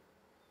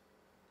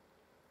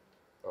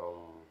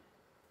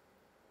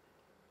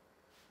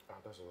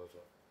that's a lot.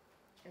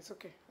 It's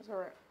okay. It's all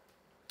right.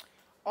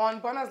 On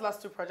Burna's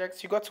last 2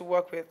 projects, you got to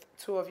work with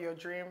 2 of your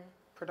dream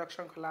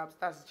production collabs.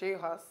 That's J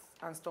Hus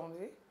and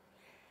Stormzy.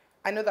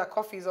 I know that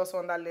Coffee is also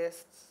on that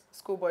list.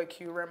 Schoolboy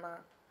Q, Rema.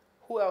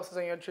 Who else is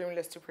on your dream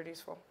list to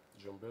produce for?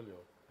 John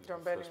Bellion. He's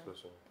John the Bellion. first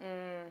person.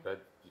 That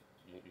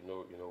you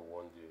know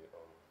one day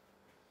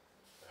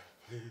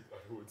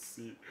I would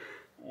see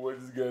what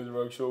this guy's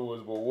reaction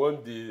was, but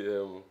one day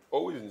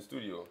always in the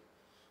studio.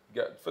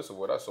 First of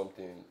all, that's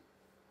something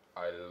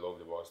I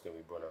loved about staying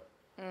with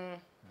Burna.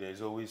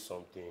 There's always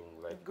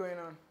something like Going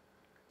on.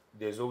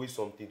 there's always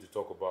something to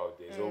talk about.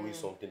 There's always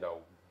something that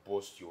will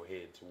bust your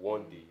head.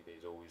 One day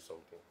there's always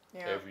something.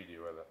 Yeah. Every day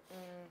rather.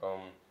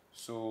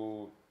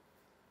 So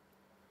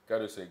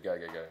gotta say guy,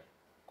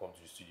 come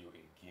to the studio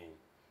again.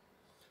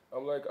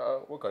 I'm like,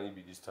 what can it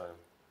be this time?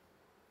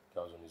 I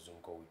was on a Zoom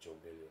call with John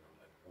Bellion. I'm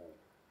like, whoa.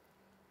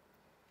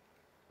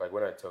 Like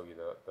when I tell you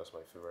that that's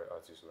my favorite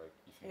artist, like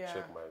if you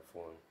check my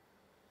phone,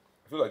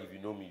 I feel like if you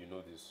know me, you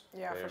know this.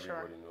 Yeah, like, for sure.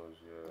 everybody knows,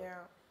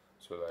 Yeah.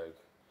 So like,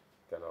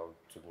 then I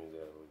took me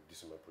there.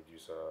 This is my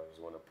producer. He's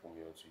the one that put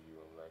me onto you.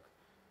 I'm like,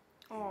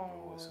 hey,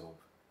 bro, what's up?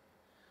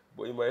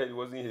 But in my head, it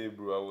wasn't hey,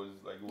 bro. I was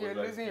like, it was You're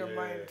like, losing your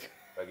mind.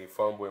 Like a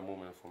fanboy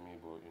moment for me,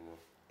 but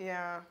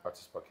Yeah.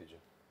 artist packaging.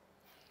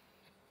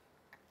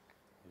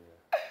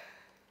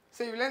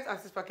 So you learned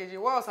artist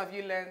packaging. What else have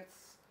you learned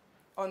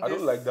on this? I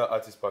don't like that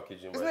artist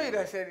packaging. It's not you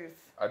that said it.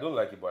 I don't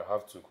like it, but I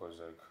have to because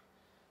like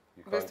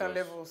you can't Based on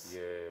just- levels.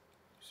 Yeah.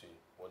 See,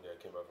 one day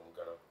I came back from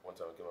Ghana. One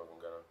time I came back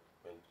from Ghana,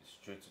 went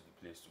straight to the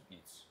place to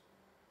eat.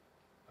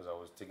 Because I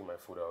was taking my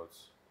food out,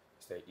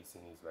 started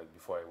eating it like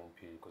before I even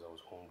paid because I was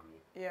hungry.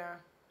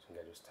 Yeah. Some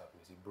guy just tapped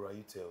me and said, bro, are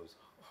you Telz?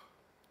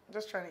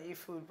 Just trying to eat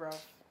food, bro.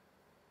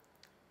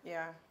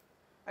 Yeah.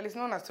 At least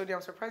no one has told you.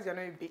 I'm surprised you're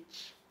not a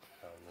bitch.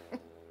 No.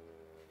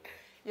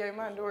 Yeah,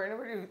 man, don't worry.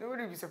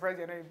 Nobody will be surprised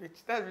you're not a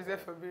bitch. That's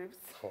reserved for babes.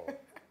 Oh.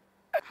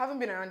 Having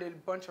been around a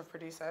bunch of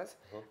producers,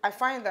 I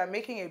find that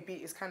making a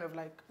beat is kind of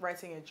like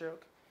writing a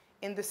joke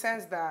in the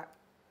sense that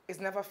it's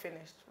never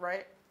finished,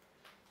 right?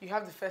 You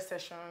have the first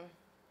session,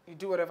 you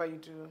do whatever you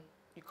do,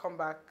 you come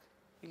back,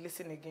 you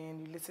listen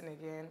again,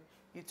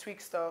 you tweak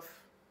stuff.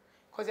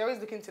 Because you're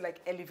always looking to like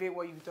elevate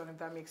what you've done, if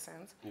that makes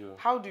sense. Yeah.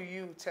 How do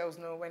you, Telz,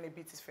 know when a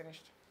beat is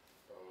finished?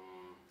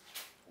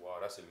 Wow,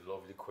 that's a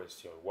lovely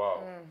question.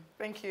 Wow.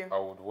 Thank you. I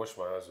would wash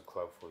my hands to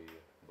clap for you,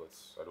 but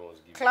I don't want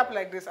to give Clap you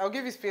like this. I'll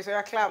give you space. So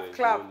yeah, clap, There's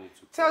clap. no need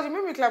to Telz, clap. you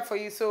made me clap for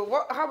you. So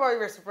what? How about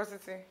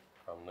reciprocity?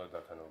 I'm not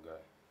that kind of guy.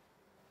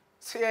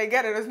 So yeah, you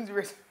get it. Doesn't do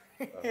I'm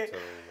telling you.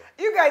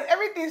 You guys,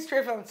 everything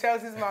straight from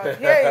Telz's mouth.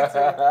 Hear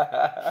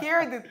it.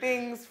 Hear the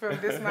things from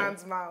this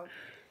man's mouth.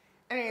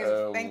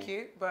 Anyways, thank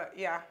you. But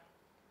yeah.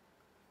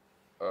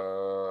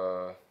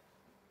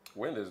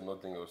 When there's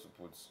nothing else to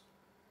put,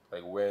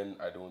 like when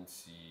I don't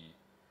see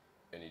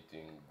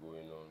anything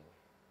going on,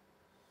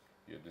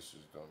 yeah, this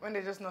is done. When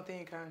there's just nothing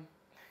you can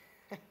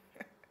I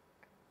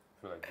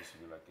feel like this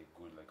would be like a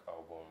good like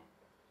album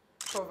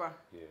cover.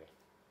 Yeah.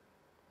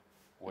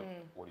 What do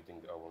you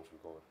think the album should be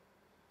called?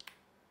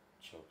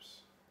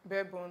 Chops.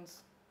 Bare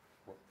bones.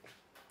 What?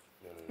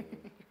 No.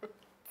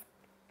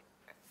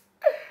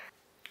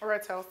 All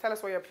right, tell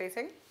us what you're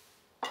plating.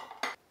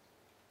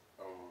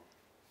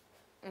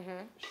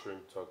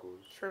 Shrimp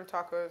tacos, Shrimp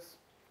tacos.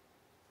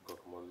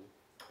 guacamole,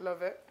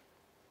 Love it.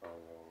 and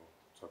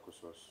taco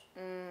sauce.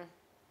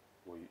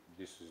 Well,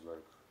 this is my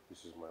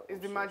Is own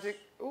the sauce. magic?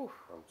 Ooh,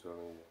 I'm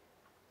telling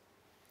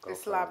you. it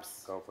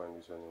slaps. Can't find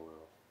this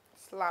anywhere.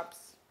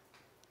 Slaps.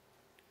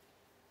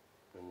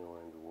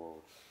 Anywhere in the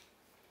world.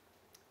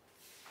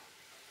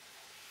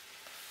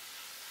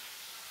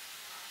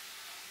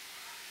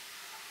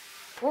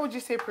 What would you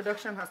say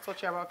production has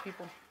taught you about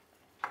people?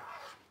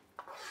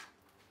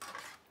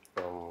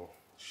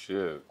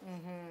 Shit.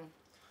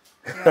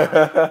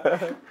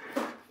 Yeah.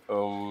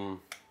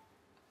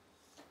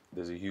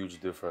 There's a huge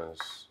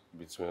difference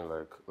between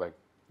like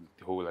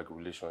the whole like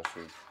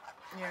relationship.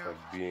 Yeah.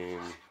 Like being,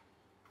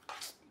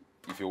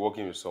 if you're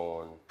working with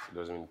someone, it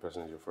doesn't mean the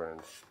person is your friend.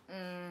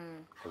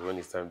 Because when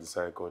it's time to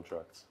sign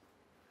contracts,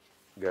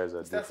 guys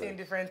are Start seeing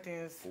different.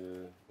 different things.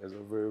 Yeah, guys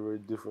are very, very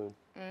different.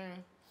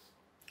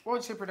 What would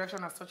you say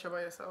production has taught you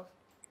about yourself?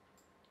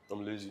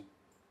 I'm lazy.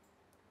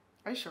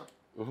 Are you sure?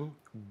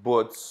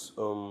 But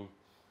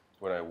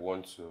when I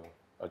want to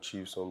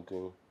achieve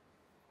something,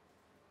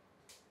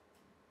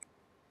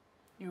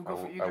 You I go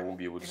for won't, I won't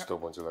be able to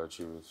stop until I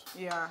achieve it.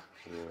 Yeah.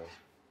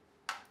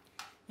 Yeah.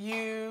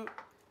 You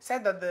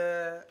said that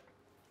the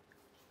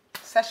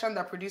session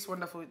that produced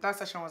Wonderful, that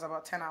session was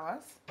about 10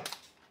 hours.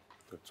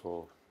 That's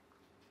all.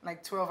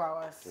 Like 12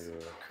 hours.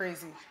 Yeah.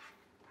 Crazy.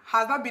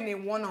 Has that been a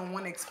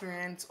one-on-one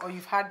experience, or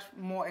you've had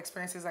more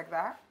experiences like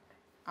that?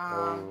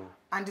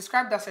 And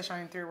describe that session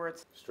in 3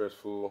 words.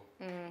 Stressful,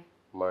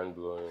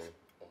 mind-blowing,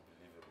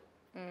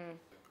 unbelievable.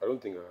 I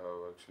don't think I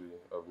have actually.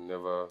 I've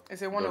never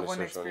It's a done one-on-one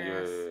session.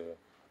 experience. Yeah.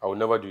 I will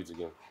never do it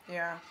again,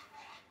 Yeah.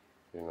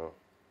 you know.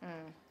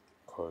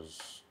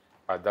 Because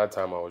at that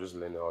time I was just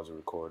learning how to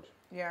record.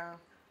 Yeah.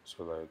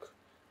 So like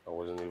I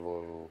wasn't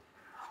even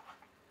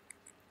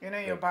You know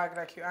your bag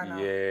like you are now.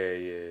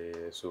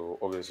 Yeah. So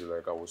obviously,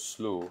 like I was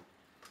slow,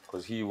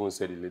 because he even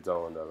said it later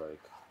on that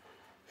like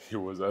he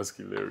was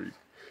asking Larry,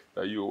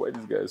 that yo, why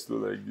this guy is slow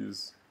like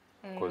this?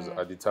 Because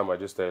at the time I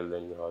just started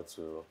learning how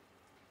to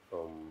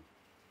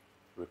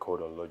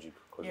record on Logic,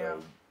 because Yeah. I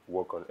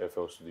work on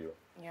FL Studio,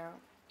 Yeah.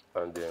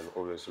 and then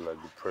obviously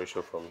like the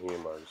pressure from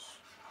him as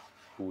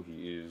who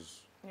he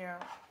is,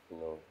 Yeah. you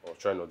know, I was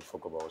trying not to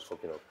fuck up, I was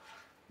fucking up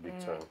big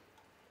time.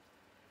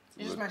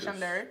 You just Let mentioned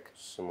this Lyric,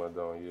 simmer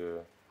down,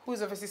 yeah.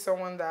 who's obviously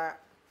someone that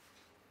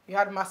you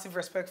had massive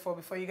respect for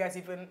before you guys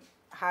even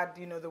had,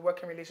 you know, the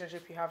working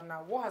relationship you have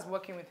now. What has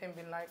working with him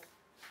been like?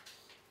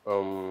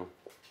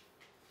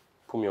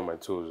 Put me on my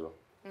toes though.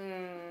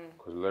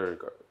 Because Lyric,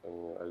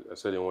 I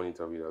said in one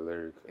interview that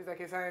Lyric, He's like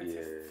a scientist.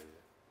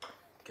 yeah,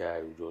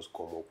 guy will just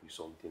come up with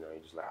something and you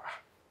just like,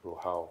 bro,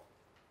 how?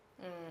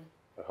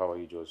 Like, how are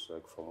you just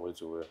like from where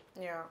to where?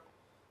 Yeah.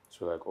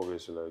 So like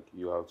obviously like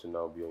you have to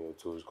now be on your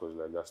toes, because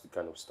like that's the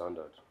kind of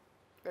standard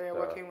That you're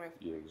working with.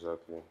 Yeah,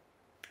 exactly.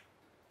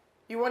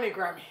 You won a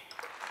Grammy.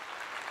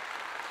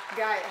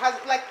 Guy, has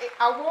like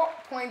at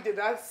what point did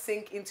that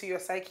sink into your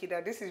psyche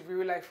that this is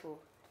real life?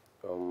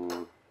 I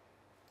feel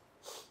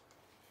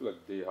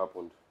like the day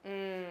happened.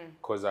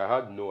 Because I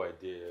had no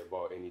idea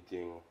about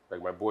anything.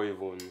 Like my boy,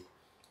 even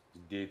the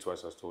day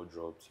Twice As Tall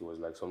dropped, he was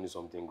like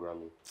something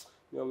Grammy.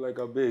 Yeah, I'm like,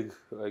 I beg,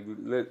 like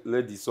let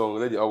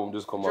the album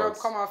just come out.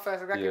 Come out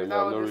first, exactly. Yeah, Without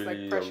I'm all not this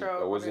really, like pressure.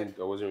 I on wasn't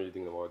it. really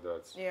thinking about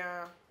that.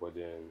 Yeah. But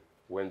then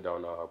when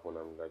Down Now happened,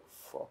 I'm like,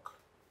 fuck.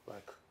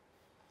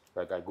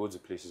 Like I go to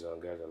places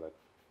and guys are like,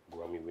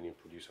 Grammy winning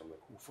producer. I'm like,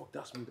 oh fuck,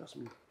 that's me.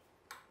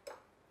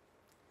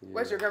 Yeah.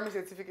 Where's your Grammy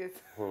certificate?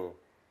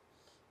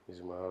 It's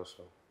in my house.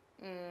 So.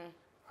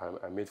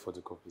 I made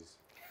photocopies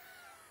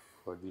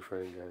for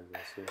different guys. I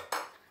say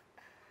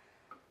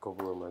a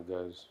couple of my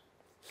guys.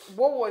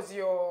 What was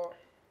your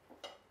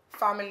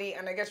family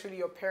and I guess really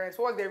your parents?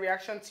 What was their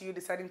reaction to you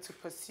deciding to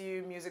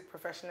pursue music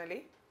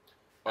professionally?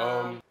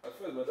 At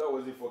first, my dad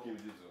wasn't fucking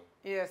with it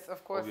though. Yes,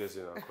 of course.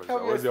 Obviously, because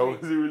Obviously. I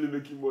wasn't really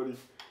making money.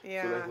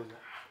 Yeah. So like, I was like,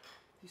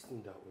 this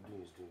thing that we're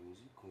doing, is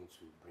it going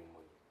to bring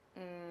money?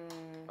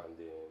 And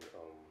then,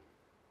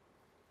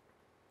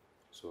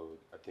 so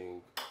I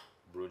think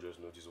bro just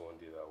noticed one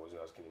day that I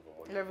wasn't asking him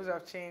for money. Levels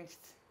have changed.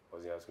 I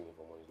wasn't asking him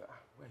for money. He's like,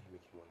 why are you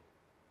making money?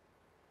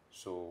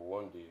 So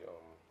one day,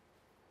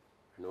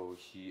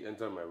 he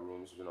entered my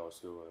room when I was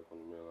still like on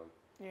the mainland.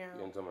 Yeah.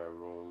 He entered my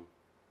room,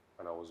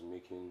 and I was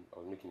making a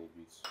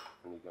beat,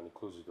 and he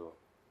closed the door.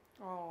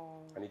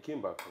 Oh. And he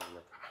came back and was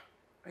like,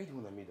 are you the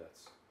one that made that?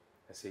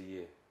 I said,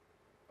 yeah.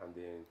 And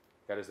then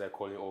he just started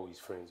calling all his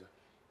friends.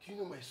 Do you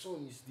know my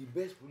son is the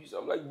best producer?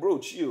 I'm like, bro,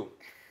 chill.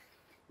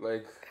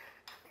 Like,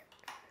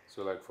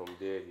 so like from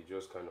there, he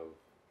just kind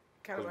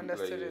of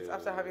understood like, it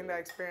after having that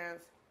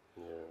experience.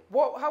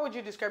 Yeah. How would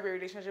you describe your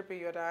relationship with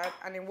your dad,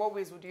 and in what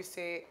ways would you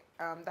say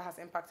that has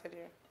impacted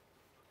you?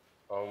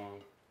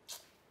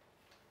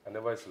 I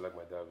never used to like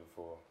my dad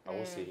before. I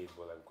won't say hate,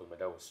 but like because my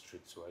dad was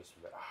strict, so I used to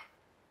be like,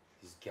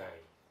 this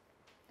guy,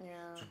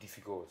 Yeah. too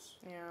difficult.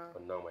 Yeah.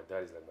 But now my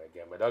dad is like my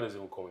guy. My dad doesn't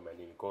even call me my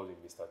name. He calls me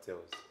Mr.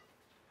 Telz.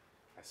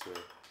 I swear.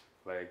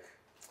 Like,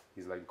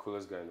 he's like the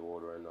coolest guy in the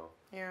world right now.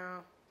 Yeah.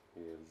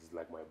 Yeah, he's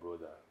like my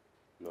brother.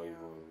 Not Yeah.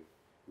 even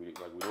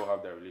we don't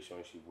have that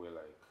relationship where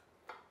like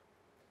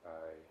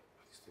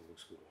this thing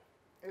looks good.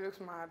 It looks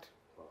mad.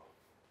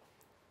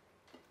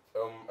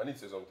 Wow. I need to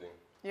say something.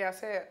 Yeah,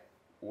 say it.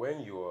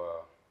 When you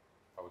are,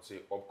 I would say,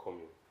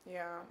 upcoming,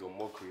 Yeah. you're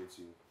more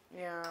creative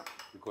Yeah.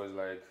 because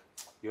like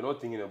you're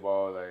not thinking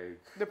about like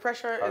The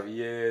pressure is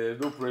there's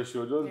no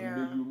pressure. Just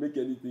Yeah. you make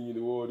anything in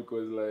the world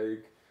because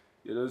like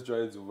you're just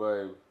trying to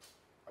vibe.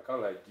 I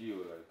can't like Dio,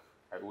 like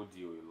I owe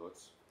Dio a lot,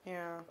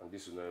 yeah. and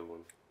this is not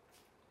even.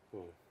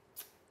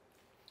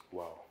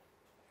 Wow.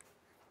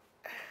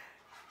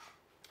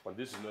 But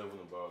this is not even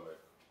about like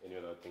any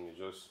other thing. It's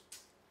just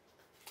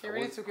He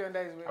really took you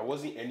under his wing. I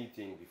wasn't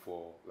anything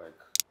before, like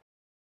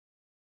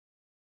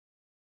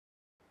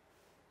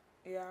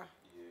Yeah.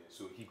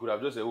 so he could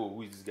have just said, "Oh,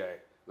 who is this guy?"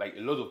 Like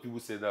a lot of people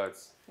say that.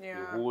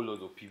 Yeah. A whole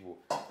lot of people.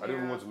 I don't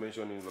even Yeah. want to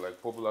mention names, but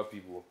like popular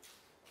people.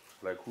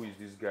 Like who is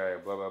this guy?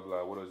 Blah blah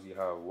blah. What does he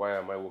have? Why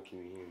am I working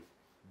with him?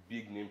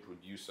 Big name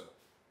producer.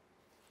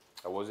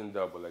 I wasn't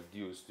there, but like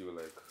Dio still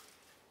like,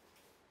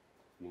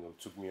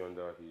 took me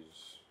under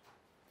his.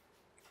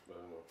 I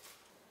don't know.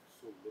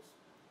 So messy.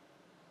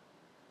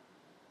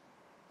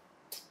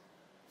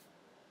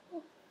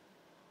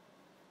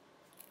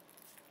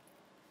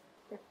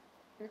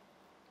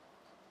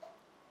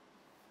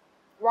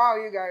 Wow,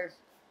 you guys.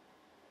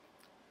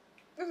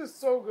 This is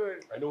so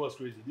good. I know what's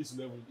crazy. This is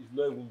not even, it's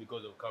not even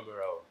because of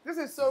camera. This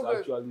is so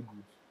It's good. actually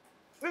good.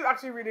 This is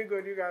actually really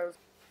good, you guys.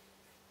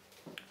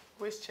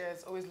 Waist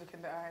chairs, always look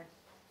in the eye.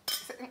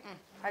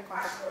 Eye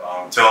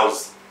contact.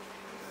 Telz,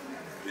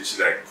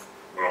 literally like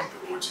one of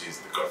the OGs,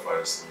 the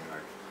Godfathers.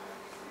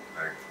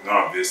 Like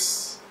none of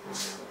this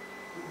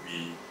would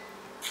be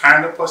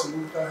kind of possible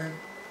without him.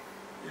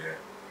 Yeah,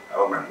 I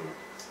love my bro,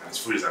 and his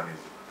food is amazing.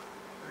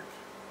 Like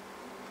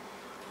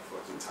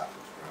fucking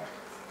tacos, bro.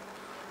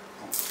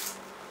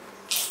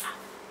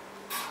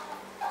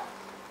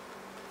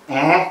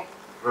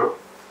 Bro.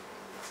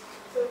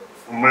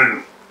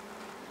 Amazing.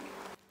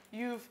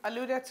 You've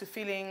alluded to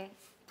feeling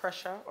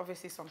pressure,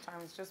 obviously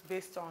sometimes, just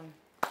based on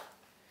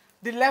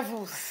the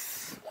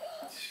levels.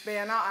 But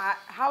you're now at,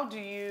 how do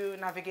you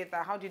navigate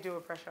that? How do you deal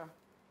with pressure?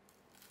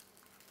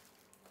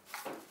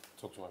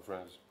 Talk to my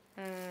friends.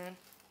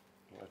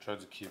 I try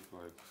to keep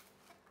like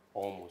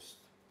almost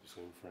the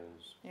same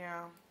friends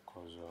Yeah.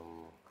 because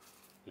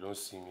they don't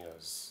see me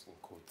as in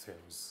quote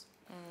terms.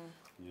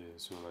 Yeah,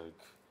 so like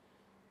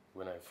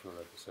when I feel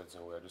like a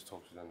certain way, I just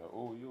talk to them like,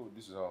 oh, yo,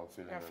 this is how I'm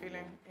feeling. You're and feeling,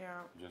 then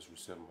yeah. just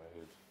reset my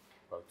head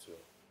back to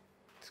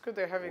It's good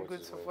they have a what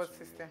good is support meant to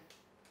be. system.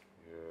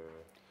 Yeah.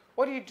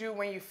 What do you do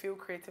when you feel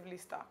creatively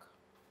stuck?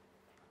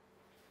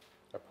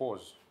 I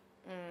pause.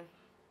 And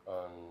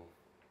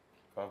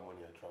if I have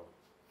money, I travel.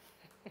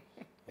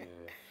 Yeah.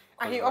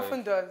 And he 'Cause,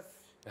 often does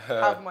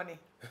have money.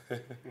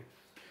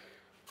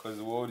 Because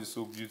the world is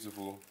so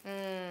beautiful.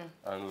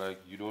 And like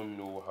you don't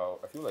know how,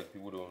 I feel like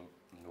people don't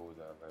know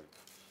that like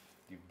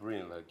the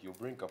brain, like your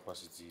brain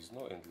capacity is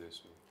not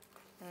endless. So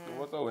no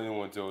matter what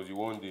anyone tells you,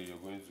 one day you're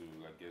going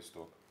to like get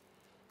stuck.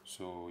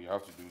 So you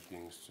have to do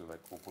things to like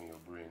open your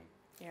brain,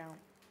 Yeah.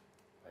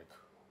 like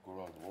go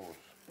around the world.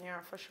 Yeah,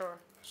 for sure.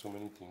 So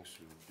many things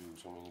to do,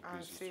 so many And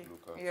places see. to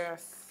look at.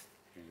 Yes.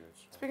 You get,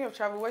 so, Speaking of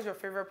travel, where's your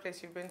favorite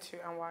place you've been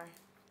to and why?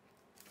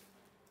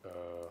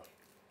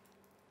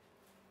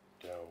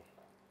 Damn.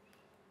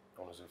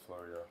 I want to say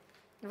Florida.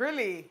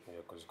 Really? Yeah,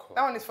 because it's colorful.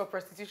 That one is for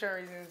prostitution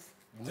reasons.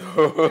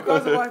 No.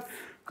 Because what?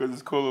 Because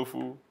it's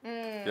colorful.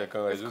 Yeah,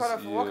 can I It's just,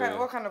 colorful. yeah.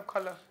 What kind of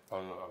color?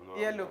 I'm not,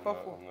 Yellow,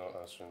 purple. I'm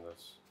not answering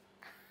that.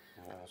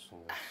 I'm not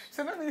answering that.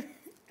 So let me.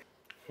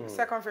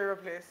 Second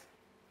favorite place.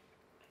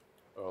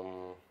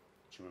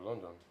 Should be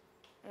London.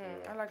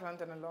 I like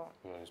London a lot.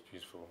 Yeah, it's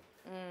peaceful.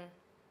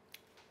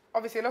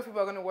 Obviously, a lot of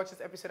people are going to watch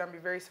this episode and be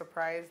very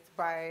surprised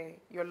by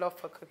your love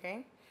for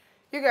cooking.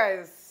 You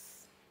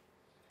guys,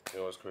 You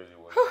know what's crazy? It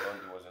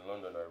was in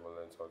London that I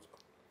learned how to cook.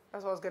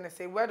 that's what I was going to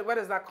say. Where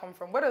does that come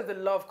from? Where does the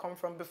love come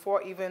from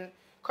before even...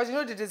 Because, you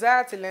know, the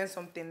desire to learn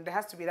something, there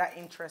has to be that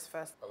interest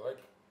first. I like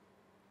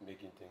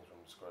making things from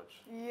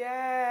scratch.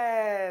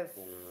 Yes.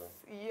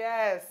 Yeah.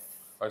 Yes.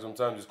 Like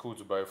sometimes it's cool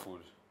to buy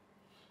food,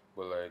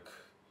 but like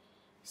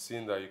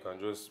seeing that you can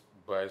just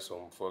buy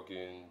some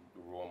fucking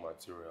raw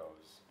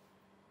materials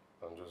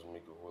and just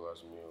make a whole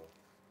ass meal,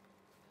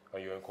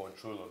 and you're in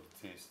control of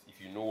the taste.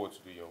 If you know what to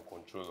do, you're in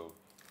control of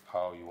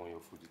how you want your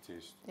food to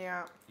taste.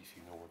 Yeah. If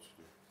you know what to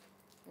do.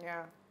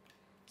 Yeah.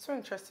 So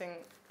interesting.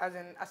 As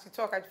you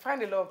talk, I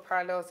find a lot of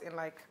parallels in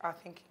like our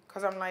thinking.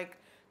 Because I'm like,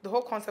 the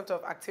whole concept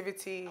of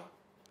activity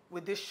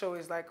with this show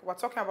is like, we're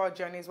talking about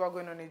journeys, we're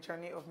going on a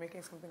journey of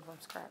making something from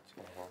scratch.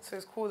 So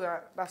it's cool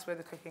that that's where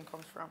the cooking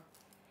comes from.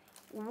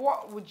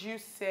 What would you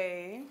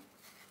say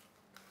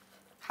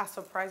has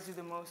surprised you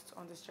the most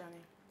on this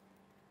journey?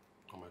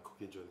 On my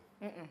cooking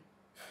journey.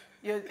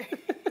 You're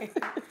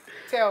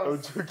Telz.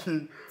 I'm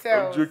joking.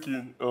 Telz. I'm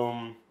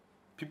joking.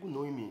 People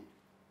knowing me.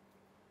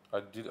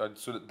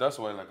 So that's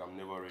why like I'm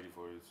never ready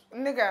for it.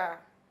 Nigga,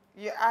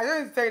 I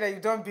don't tell you that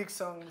you've done big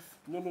songs.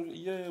 No,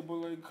 yeah, but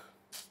like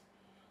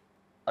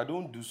I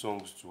don't do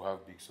songs to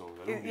have big songs.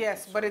 I don't make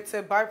Yes, big but songs. it's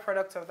a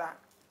byproduct of that.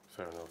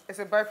 Fair enough. It's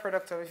a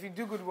byproduct of if you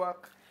do good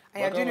work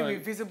and But you're doing it like,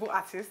 with visible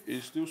artists.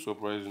 It's still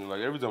surprising.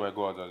 Like every time I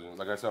go out, as in,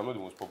 like I said, I'm not the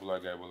most popular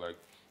guy, but like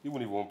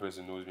even if one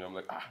person knows me, I'm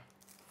like,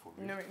 for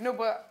real? No,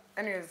 but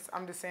anyways,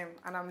 I'm the same,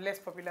 and I'm less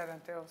popular than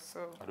Telz. So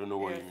I don't know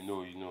what yes. you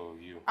know. You know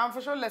you. I'm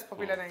for sure less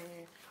popular than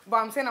you, but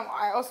I'm saying I'm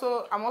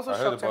also I heard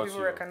shocked when about people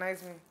you.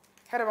 recognize me.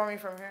 Heard about me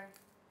from here?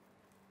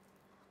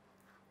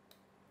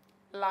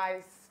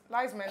 Lies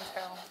men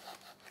tell.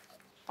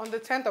 On the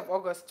 10th of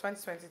August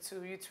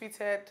 2022, you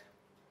tweeted,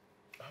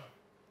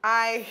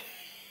 I'm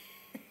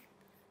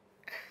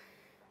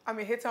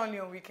a hater only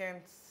on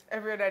weekends.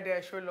 Every other day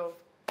I show love.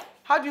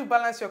 How do you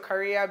balance your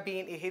career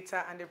being a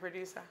hater and a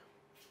producer?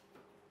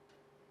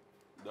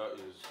 That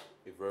is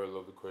a very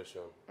lovely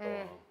question.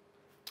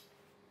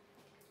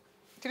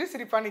 Did you see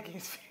the panic in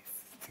his face?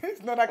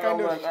 It's not that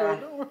kind Oh of my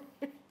show.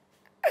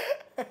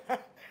 God.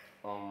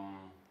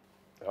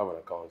 I have an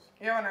account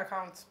You have an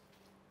account.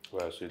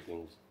 where I say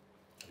things.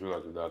 I feel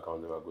like if that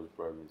account ever goes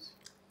private,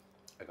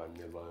 I can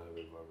never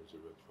ever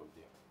resurrect from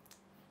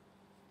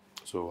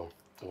there. So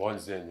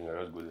once anything,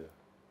 I just go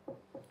there.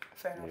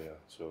 Fair enough. Yeah.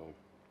 So,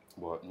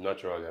 but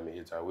naturally, I'm a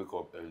hater. I wake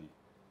up early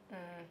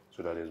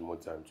so that there's more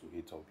time to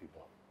hate on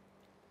people.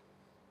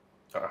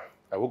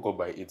 I woke up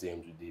by 8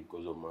 a.m. today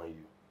because of Man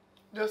U.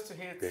 Just to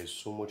hate. There's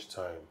so much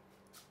time.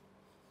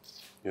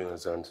 You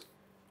understand?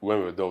 When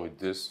we're done with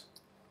this,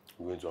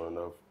 we're going to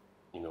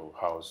another,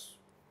 house.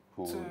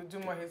 To do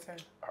more hating.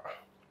 With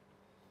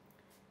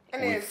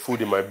Anyways,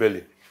 food in my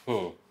belly.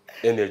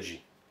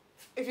 Energy.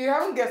 if you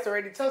haven't guessed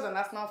already, Telz an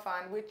Arsenal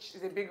fan, which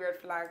is a big red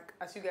flag,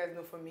 as you guys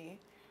know for me.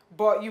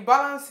 But you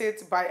balance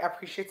it by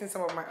appreciating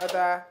some of my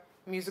other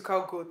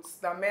musical goods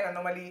that men are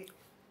normally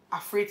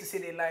afraid to say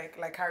they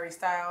like Harry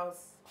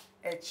Styles,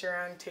 Ed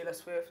Sheeran, Taylor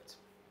Swift.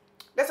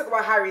 Let's talk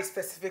about Harry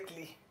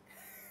specifically.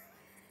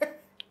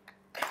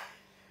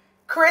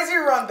 Crazy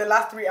Run, the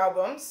last 3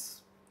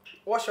 albums.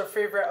 What's your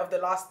favorite of the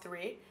last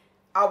 3,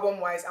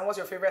 album-wise, and what's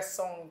your favorite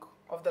song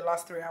of the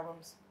last 3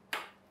 albums?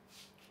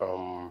 I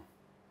don't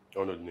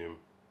know the name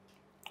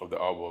of the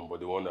album, but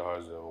the one that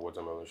has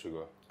Watermelon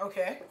Sugar.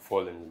 Okay.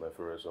 Falling is my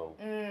favorite song.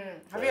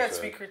 Have you heard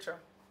Sweet Creature?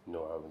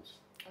 No, I haven't.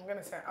 I'm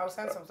gonna send. I'll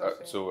send some stuff to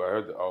you. So I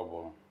heard the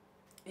album,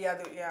 Yeah,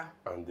 yeah.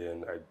 and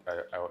then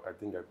I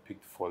think I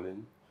picked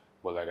Falling,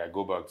 but like I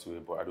go back to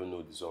it, but I don't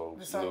know the songs.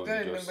 The song, You know,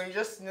 don't you remember. You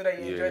just know that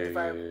you enjoyed the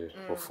vibe. yeah.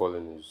 But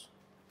Falling is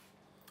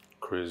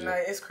crazy. No,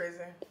 it's crazy.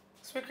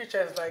 Sweet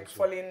Creature is like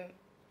falling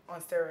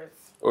on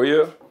steroids. Oh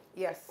yeah.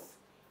 Yes.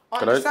 On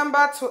Can I-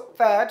 December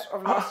 3rd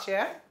of last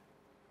year,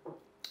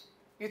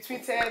 you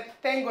tweeted,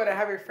 "Thank God I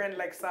have a friend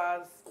like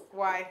SARS."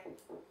 Why?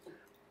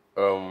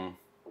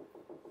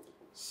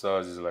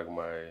 Saz is like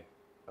my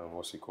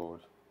what's he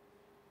called?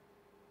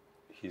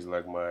 He's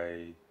like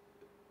my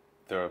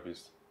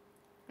therapist.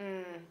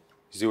 You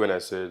see when I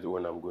said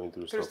when I'm going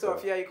through Through stuff.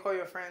 stuff, yeah, you call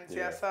your friends.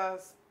 Yeah, Yeah.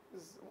 SARS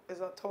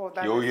is on top of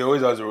that. He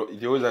always has the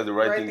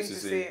right, Right things thing to to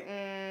say.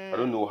 say. I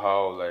don't know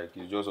how, like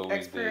he's just always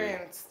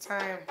Experience,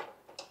 time.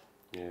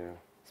 there. Yeah.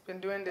 He's been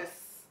doing this.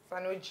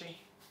 Sanoji.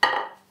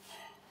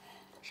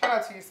 Shout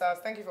out to you, SARS.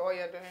 Thank you for all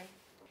you're doing.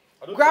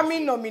 I don't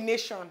Grammy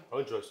nomination. I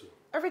don't trust you.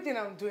 Everything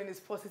I'm doing is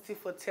positive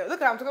for Telz.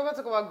 Look, I'm talking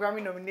about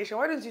Grammy nomination.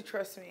 Why don't you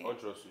trust me? I don't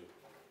trust you.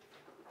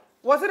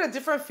 Was it a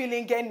different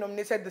feeling getting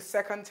nominated the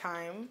second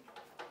time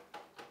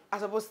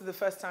as opposed to the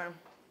first time?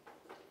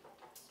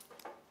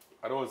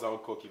 I don't want to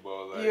sound cocky,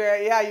 but like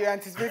You're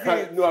anticipating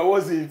it. no, I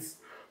wasn't.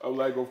 I'm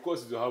like, of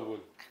course it will happen.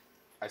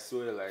 I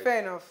swear, like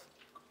Fair enough.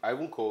 I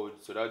even called,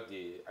 so that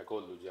day I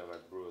called Logi. I'm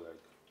like, bro, like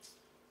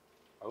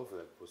I don't feel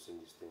like posting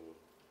this thing.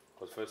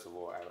 Because first of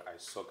all, I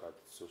suck at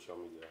social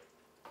media.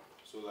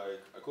 So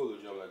like I called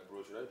Logi. I'm like,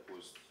 bro, should I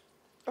post?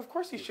 Of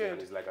course you this thing? And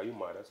should. he's like, are you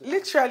mad? I said,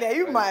 Literally, are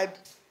you Like, mad?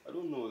 I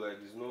don't know. Like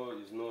it's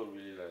not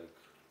really like.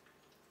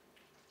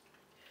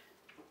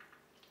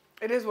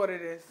 It is what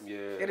it is. Yeah.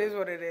 It is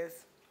what it is.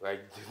 Like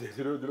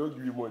they don't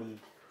give you money.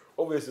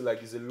 Obviously,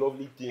 like it's a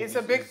lovely thing. It's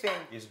a big thing.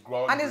 It's And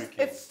groundbreaking.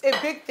 it's a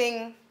big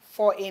thing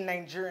for a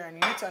Nigerian. You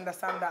need to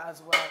understand that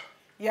as well.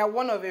 You're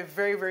one of a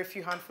very, very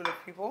few handful of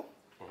people.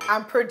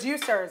 And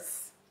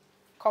producers,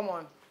 come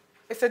on.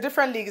 It's a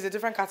different league, it's a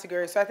different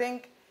category. So I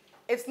think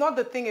it's not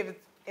the thing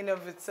in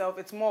of itself,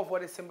 it's more of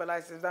what it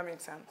symbolizes, if that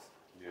makes sense.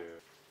 Yeah.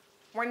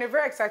 We're in a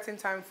very exciting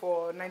time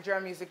for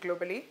Nigerian music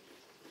globally.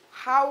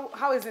 How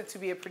is it to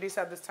be a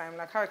producer at this time?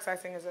 Like, how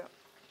exciting is it?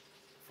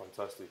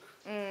 Fantastic.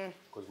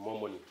 Because more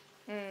money.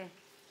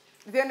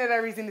 Is there any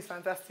other reason it's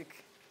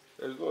fantastic?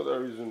 There's no other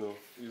reason, though.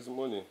 It's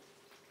money.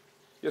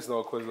 Yes,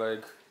 now, because,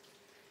 like,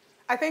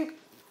 I think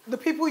the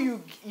people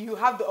you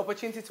have the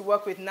opportunity to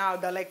work with now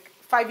that like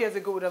 5 years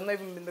ago would have not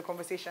even been in the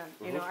conversation.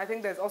 You know, I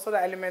think there's also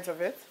that element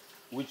of it.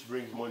 which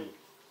brings money.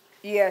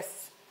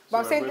 Yes. But So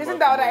I'm we're saying, going isn't back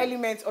that to other money.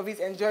 element of it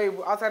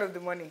enjoyable outside of the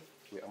money?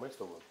 Wait, am I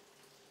stubborn?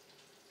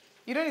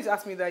 You don't need to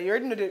ask me that. You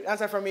already know the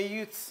answer from a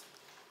youth.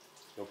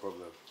 No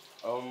problem.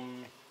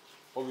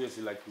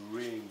 Obviously, like, the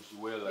range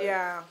where, like,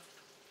 Yeah.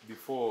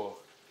 before,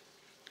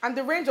 And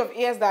the range of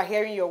ears that are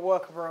hearing your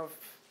work, bro,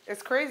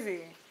 it's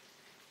crazy.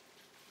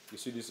 You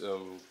see this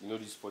you know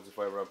this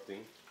Spotify rap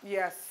thing,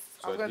 Yes,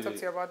 So I was I going to did talk to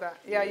it. you about that.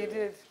 Yeah, you Yeah.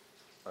 did.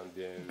 and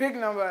then Big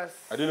numbers.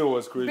 I didn't know what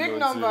was crazy. Big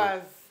until-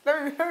 numbers.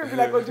 Let me be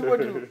like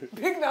Ojubodu.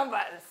 Big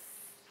numbers.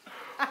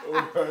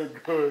 Oh my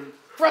god.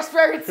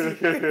 Prosperity.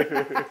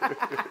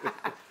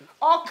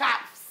 All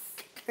caps.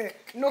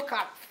 No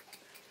cap.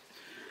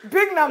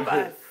 Big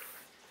numbers.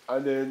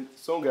 And then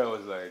some guy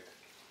was like,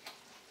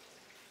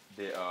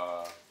 there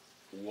are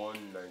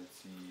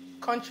 190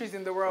 Countries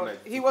in the world.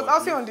 192 He was also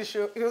countries. on the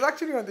show. He was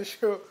actually on the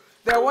show.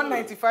 There are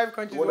 195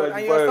 countries, and your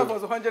 195. stuff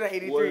was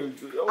 183.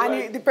 Oh And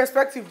my- the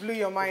perspective blew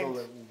your I mind.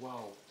 was like,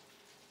 wow.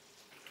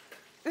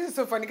 This is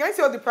so funny. Can you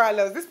see all the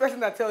parallels? This person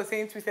that Telz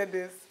saying tweeted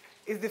this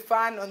is the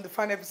fan on the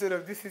fan episode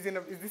of this season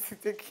of Is This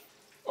It Take?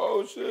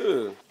 Oh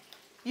shit.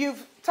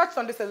 You've touched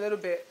on this a little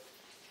bit,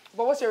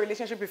 but what's your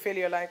relationship with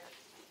failure like?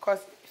 Because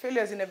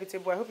failure is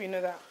inevitable. I hope you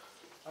know that.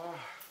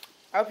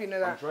 I hope you know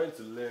I'm that. trying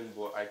to learn,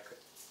 but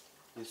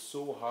it's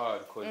so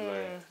hard because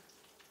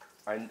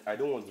like I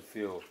don't want to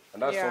fail,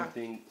 and that's Yeah.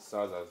 something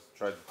Saz has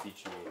tried to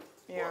teach me.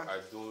 Yeah. But I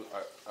don't.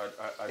 I You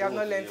have don't not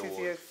want to learned hear it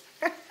words.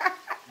 yet.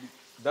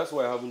 That's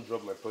why I haven't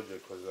dropped my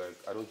project because like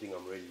I don't think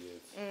I'm ready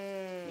yet.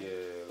 Yeah.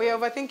 But you're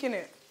overthinking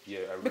it. Yeah,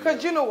 I really Because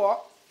am. you know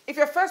what? If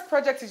your first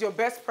project is your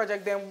best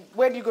project, then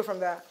where do you go from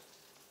there?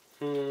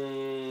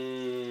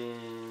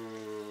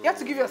 You have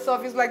to give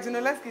yourself, it's like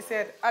Zinolensky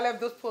said, I left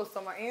those posts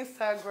on my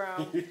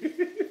Instagram.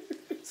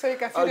 So you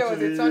can see there was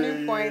a Actually,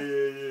 turning point.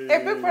 yeah,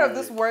 A big part of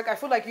this work, I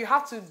feel like you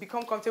have to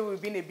become comfortable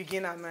with being a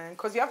beginner, man.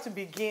 Because you have to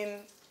begin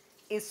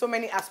in so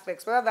many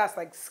aspects, whether that's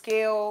like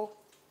scale,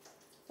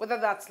 whether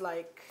that's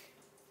like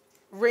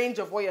range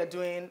of what you're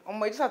doing, or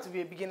you just have to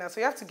be a beginner. So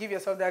you have to give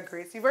yourself that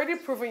grace. You've already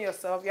proven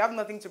yourself. You have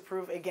nothing to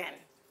prove again.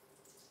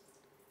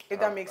 If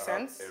that makes I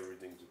have sense.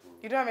 everything to prove.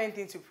 You don't have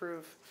anything to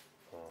prove.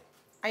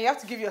 And you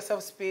have to give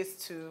yourself space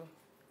to,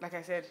 like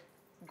I said,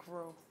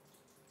 grow.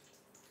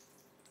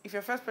 If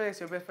your first project is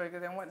your best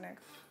project, then what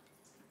next?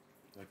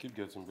 I keep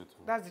getting better.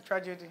 That's the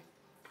tragedy.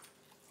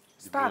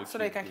 The Start boy so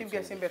that you can keep keep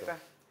getting getting better.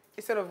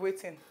 Instead of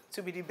waiting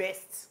to be the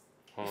best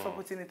before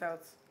putting it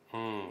out.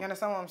 You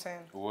understand what I'm saying?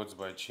 Words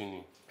by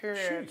Chini.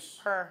 Period. Jeez.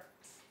 Her.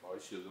 Oh,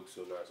 she looks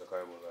so nice. I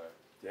can't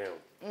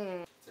even lie.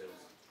 Damn.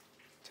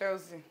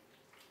 Chelsea.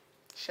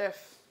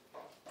 Chef.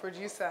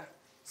 Producer.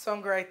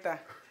 Songwriter.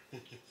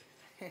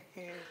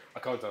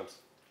 Accountant.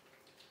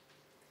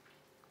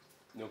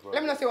 No problem.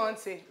 Let me not say one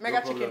say. Mega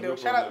problem, Chicken though. no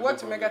Shout out. problem, What no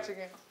to Mega problem.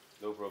 Chicken?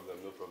 No problem.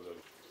 No problem.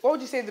 What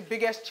would you say the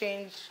biggest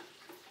change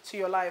to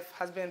your life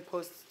has been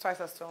post Twice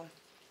as Tall?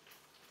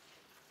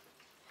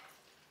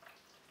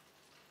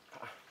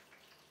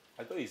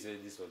 I thought you said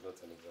this was not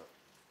an exam.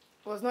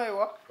 Was not a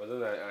what? Was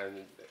not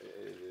an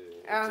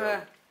Uh-huh.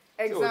 exam.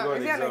 So it was Exam. not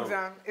Is an it an exam.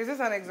 exam? Is this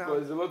an exam? But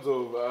it's a lot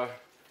of,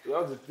 you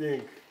have to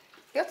think.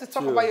 You have to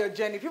talk Chill. about your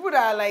journey. People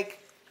that are like,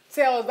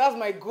 Telz, that's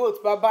my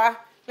goat, Baba.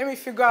 Let me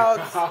figure out.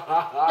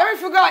 let me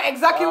figure out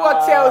exactly what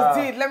Telz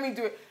did. Let me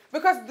do it.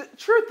 Because the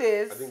truth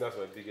is, I think that's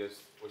my biggest,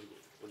 what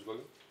you call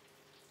it?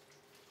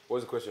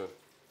 What's the question?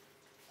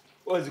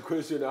 What's the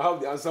question? I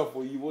have the answer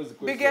for you. What's the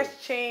question?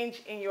 biggest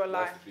change in your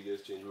That's life. the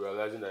biggest change.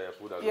 Realizing that you're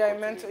put as Yeah,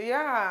 mental.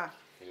 Yeah.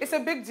 It's a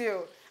big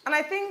deal. And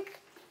I think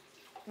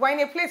we're in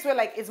a place where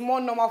like it's more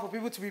normal for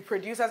people to be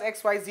producers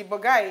XYZ.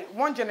 But guy,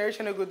 one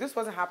generation ago, this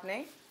wasn't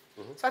happening.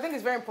 So I think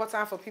it's very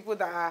important for people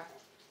that are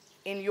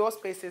in your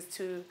spaces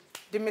to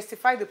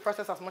demystify the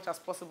process as much as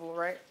possible,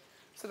 right?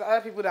 So the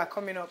other people that are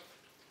coming up,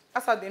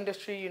 that's how the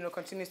industry, you know,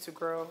 continues to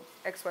grow.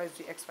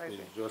 XYZ, XYZ.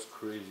 It's just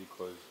crazy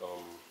because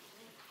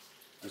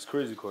it's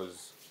crazy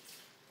because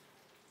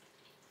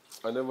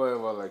I never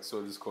ever like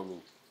saw this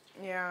coming.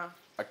 Yeah.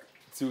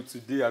 Till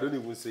today, I don't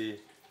even say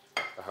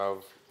I have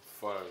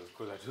fans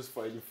because I just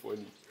find it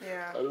funny.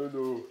 Yeah. I don't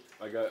know.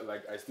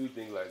 I still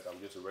think like I'm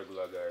just a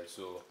regular guy.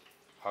 So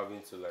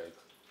having to like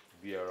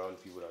be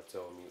around people that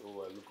tell me,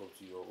 oh, I look up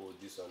to you, oh,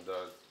 this and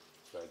that,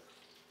 it's like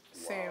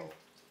Same. wow.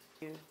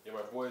 Yeah,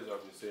 my boys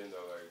have been saying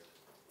that like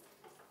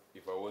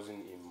if I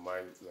wasn't in my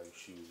like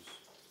shoes,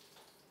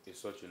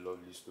 it's such a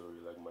lovely story.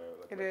 Like my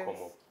It my is. come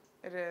up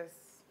It is.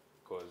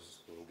 because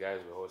guys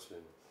were hustling.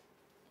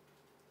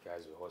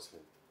 Guys were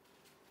hustling.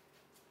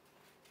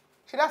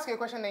 Should I ask you a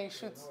question then you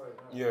shoot?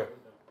 Yeah.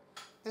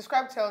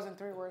 Describe Telz in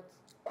 3 words.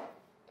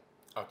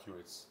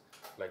 Accurate.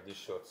 Like this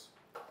shot.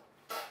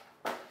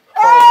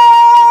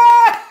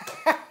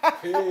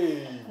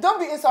 Hey! Don't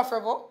be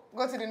insufferable.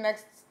 Go to the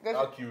next.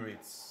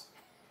 Accurate.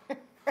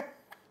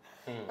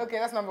 Okay,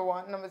 that's number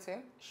 1. Number 2.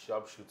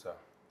 Sharpshooter.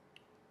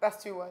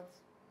 That's 2 words.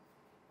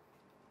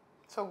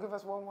 So give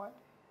us 1 word.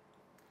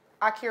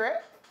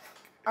 Accurate.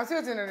 I'm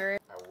still doing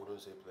it. I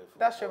wouldn't say playful.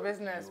 That's your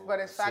business, you but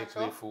it's say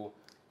factual. playful,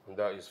 and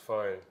that is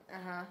fine.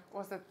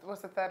 What's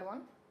the third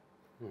one?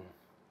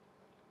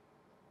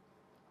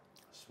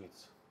 Sweet.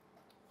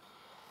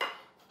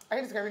 Are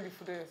you describing the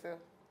food of yourself?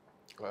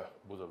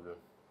 Both of them.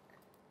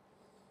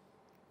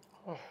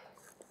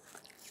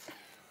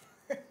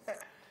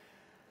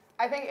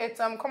 I think it's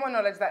common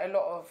knowledge that a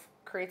lot of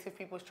creative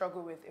people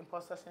struggle with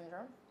imposter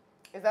syndrome.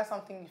 Is that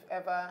something you've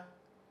ever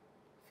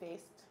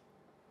faced?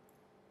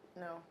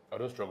 No. I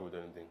don't struggle with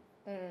anything.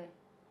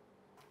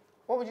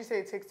 What would you say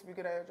it takes to be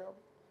good at your job?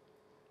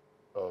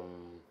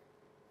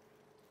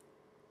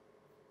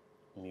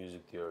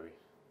 Music theory.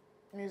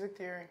 Music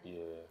theory.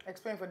 Yeah.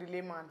 Explain for the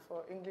layman,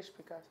 for English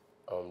speakers.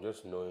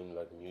 Just knowing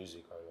like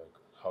music and like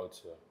how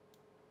to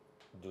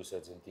do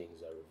certain things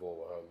that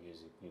revolve around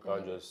music. You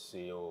can't just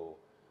say, oh,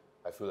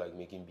 I feel like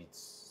making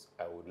beats.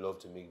 I would love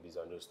to make beats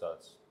and just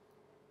start.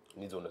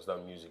 You need to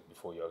understand music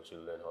before you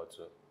actually learn how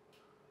to,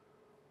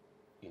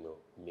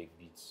 make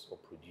beats or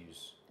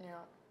produce.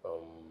 Yeah.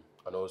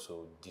 And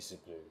also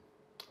discipline.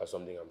 That's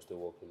something I'm still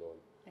working on.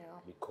 Yeah.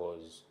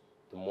 Because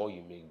the more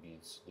you make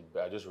beats,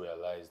 I just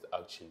realized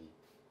actually,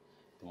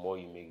 the more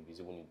you make beats,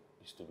 even if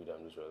it's stupid,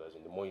 I'm just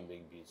realizing, the more you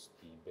make beats,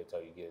 the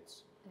better you get.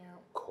 Yeah.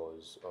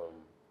 Because,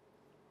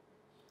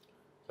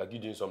 like you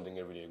doing something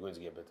every day, you're going to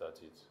get better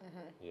at it.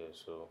 Yeah,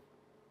 so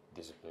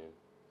discipline,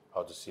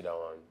 how to sit down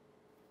and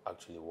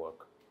actually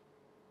work.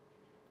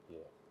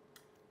 Yeah.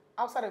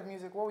 Outside of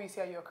music, what would you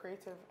say are your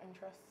creative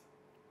interests?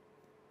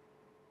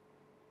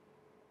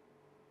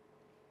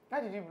 Why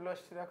did you blush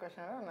to that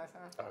question? I don't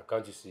understand.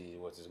 Can't you see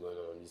what is going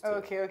on this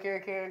Okay.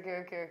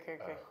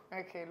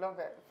 Okay, love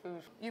that.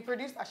 You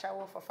produced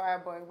Ashawo for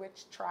Fireboy.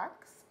 Which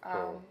tracks?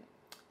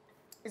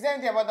 Is there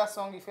anything about that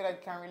song you feel like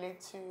you can relate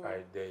to?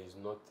 There is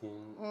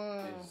nothing.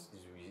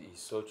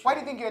 It's such. Why do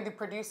you think you're the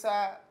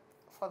producer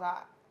for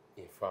that?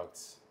 In fact,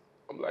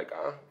 I'm like,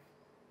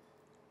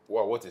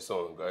 wow, what a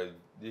song. I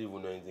didn't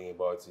even know anything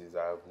about it.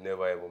 I've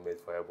never ever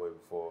met Fireboy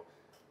before.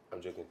 I'm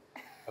joking.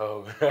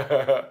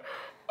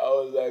 I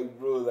was like,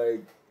 bro,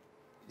 like,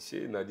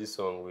 shit, now this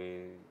song,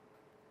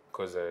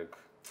 because, like,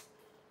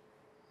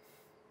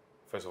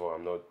 first of all,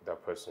 I'm not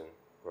that person,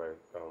 right?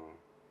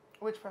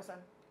 Which person?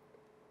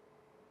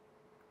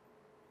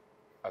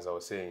 As I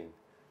was saying,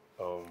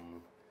 the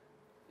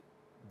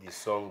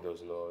song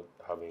does not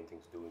have anything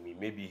to do with me.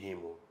 Maybe him,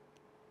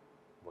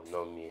 but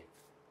not me.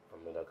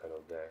 I'm not that kind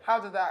of guy. How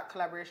did that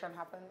collaboration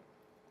happen?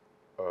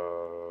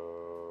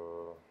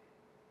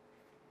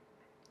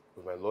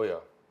 With my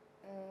lawyer.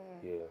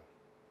 Yeah.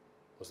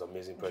 Most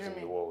amazing person in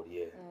the world.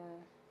 Yeah.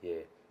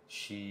 Yeah.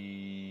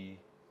 She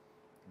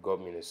got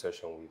me in a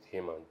session with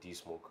him and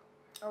D-Smoke.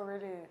 Oh,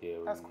 really?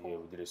 Yeah, That's cool. Yeah,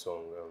 we did a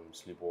song,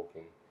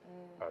 Sleepwalking.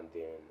 And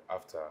then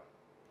after, I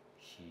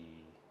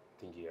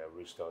think he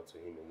reached out to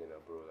him and then,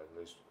 bro, like,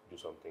 let's do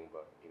something,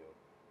 but,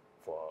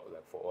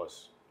 for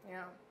us.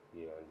 Yeah.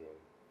 Yeah, and then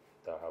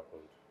that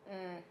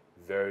happened.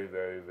 Very,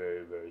 very,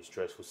 very, very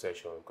stressful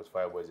session because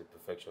Fireboy is a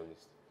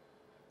perfectionist.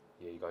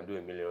 Yeah, you can do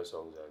a million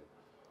songs and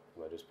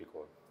you might just pick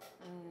one.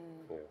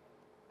 Yeah.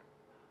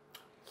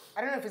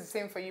 I don't know if it's the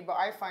same for you, but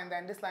I find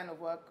that in this line of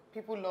work,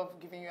 people love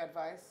giving you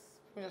advice.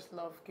 People just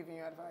love giving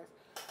you advice.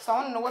 So I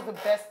want to know what's the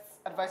best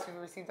advice you've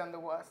received and the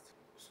worst.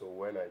 So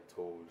when I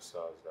told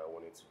SARS that I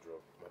wanted to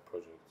drop my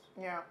project,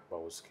 Yeah. I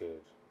was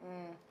scared.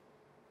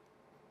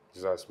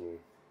 Just asked me,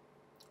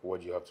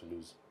 what do you have to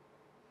lose?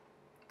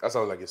 That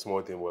sounds like a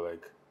small thing, but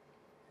like,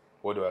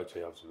 what do I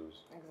actually have to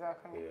lose?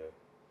 Exactly. Yeah.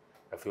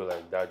 I feel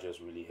like that just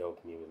really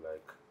helped me with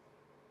like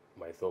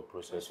my thought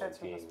process on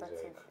Set your things.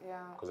 perspective. Like,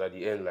 Yeah. because at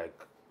the end, like,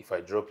 if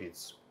I drop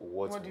it,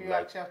 What do you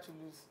like, actually have to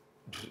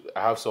lose?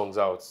 I have songs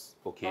out,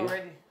 okay?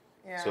 Already.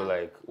 Yeah. So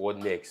like, what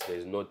next?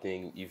 There's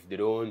nothing. If they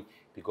don't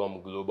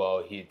become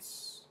global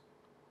hits,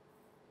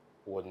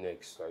 what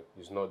next? Like,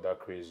 it's not that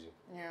crazy.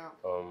 Yeah.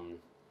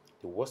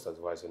 The worst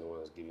advice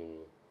anyone has given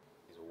me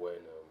is when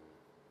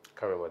I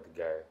can't remember the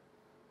guy.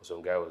 But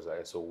some guy was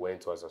like, so when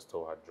Twice as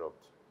Tall had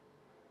dropped,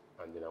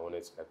 and then I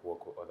wanted to like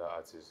work with other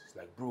artists. It's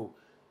like, bro,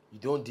 you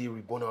don't do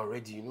Reborn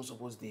already. You're not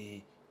supposed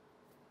to.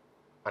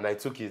 And I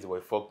took it, but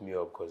it fucked me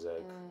up because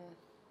like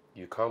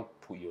you can't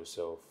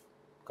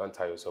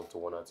tie yourself to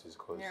one artist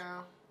because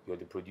you're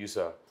the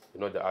producer,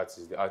 you're not the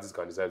artist. The artist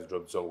can decide to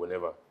drop the song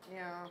whenever.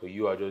 Yeah. So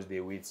you are just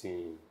there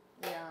waiting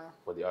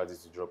for the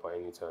artist to drop at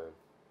any time.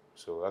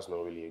 So that's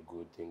not really a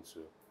good thing to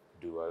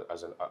do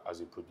as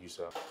a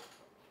producer.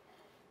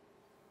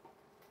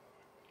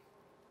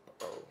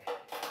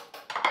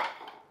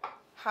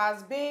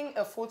 Has being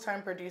a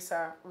full-time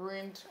producer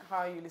ruined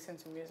how you listen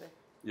to music?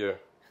 Yeah,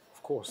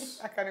 of course.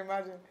 I can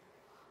imagine.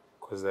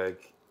 Because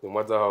like, no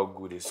matter how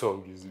good a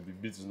song is, if the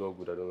beat is not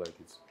good, I don't like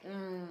it.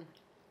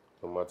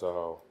 No matter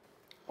how.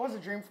 What's the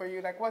dream for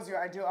you? Like, what's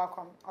your ideal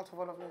outcome out of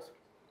all of this?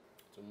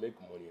 To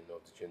make money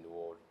enough to change the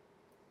world.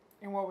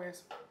 In what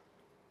ways?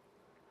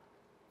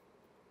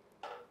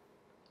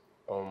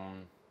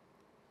 I'm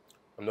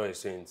not a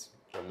saint.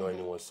 I'm not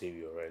anyone's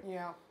savior, right?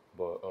 Yeah.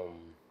 But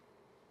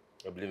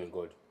I believe in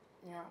God.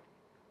 Yeah.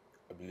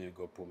 I believe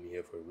God put me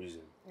here for a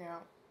reason. Yeah.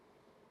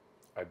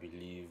 I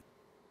believe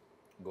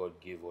God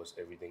gave us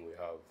everything we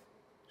have.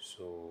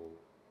 So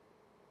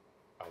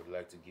I would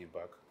like to give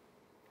back.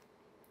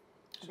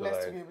 So Blessed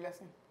like, to be a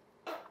blessing.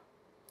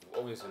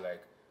 obviously,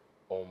 like,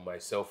 on my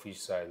selfish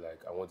side,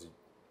 like, I want to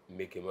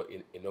make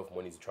enough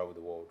money to travel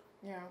the world.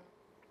 Yeah.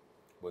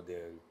 But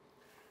then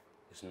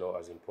it's not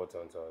as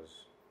important as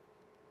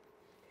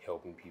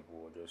helping people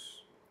or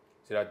just...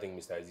 See that thing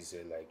Mr. Izzy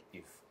said, like,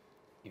 if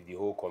the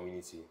whole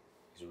community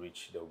is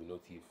rich, there will be no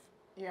thief.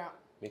 Yeah.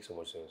 Makes so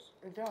much sense.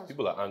 It does.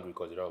 People are angry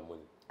because they don't have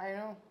money. I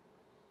know.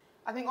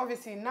 I think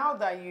obviously now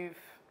that you've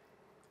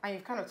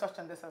kind of touched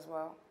on this as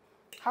well,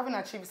 having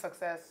achieved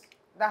success,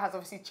 that has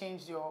obviously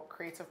changed your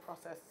creative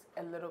process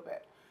a little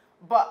bit.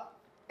 But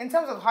in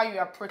terms of how you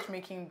approach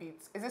making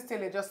beats, is it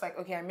still just like,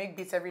 okay, I make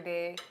beats every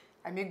day,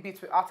 I make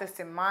beats with artists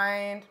in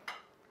mind,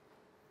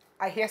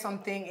 I hear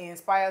something, it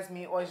inspires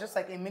me, or it's just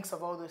like a mix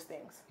of all those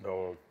things?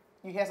 No,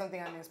 You hear something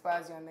and it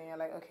inspires you, and then you're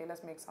like, okay,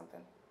 let's make something.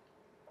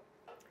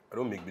 I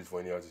don't make beats for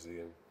any artist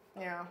again.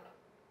 Yeah.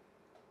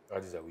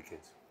 Artists are wicked.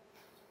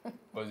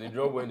 Because they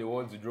drop when they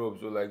want to drop,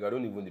 so like I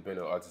don't even depend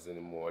on artists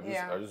anymore.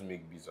 I just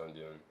make beats, and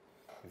then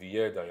if you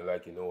hear it and you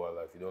like it, no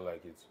wahala. If you don't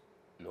like it,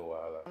 no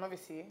wahala. And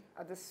obviously,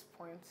 at this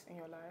point in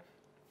your life,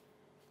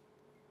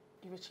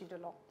 you've achieved a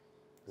lot.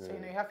 So,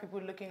 you have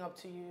people looking up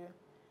to you.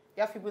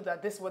 You have people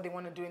that this is what they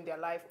want to do in their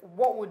life.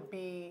 What would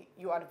be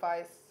your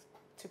advice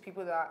to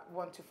people that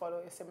want to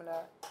follow a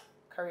similar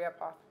career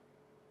path?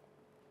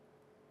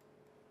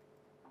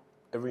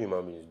 Every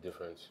human being is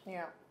different.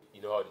 Yeah.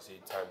 You know how they say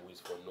time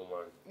waits for no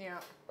man? Yeah.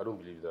 I don't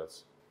believe that.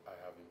 I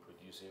have been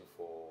producing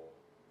for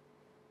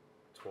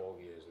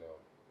 12 years now,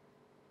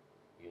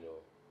 you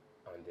know,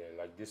 and then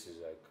like this is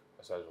like,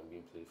 aside from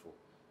being playful,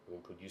 I've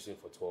been producing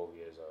for 12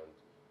 years and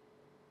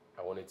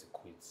I wanted to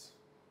quit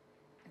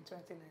In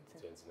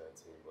 2019.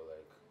 2019, but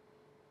like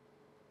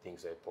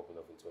things started popping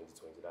up in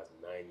 2020. That's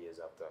 9 years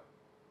after.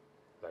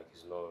 Like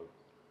it's not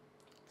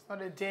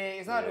a day,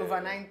 it's not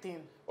over 19.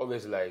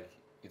 Obviously, like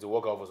it's a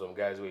workout for some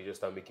guys where you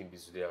just start making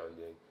beats today and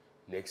then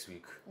next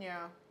week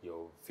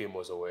you're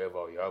famous or whatever,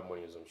 or you have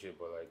money or some shit.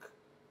 But like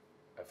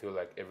I feel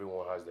like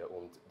everyone has their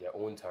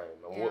own time.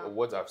 And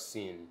what I've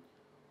seen,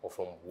 or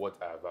from what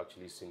I've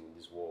actually seen in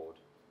this world,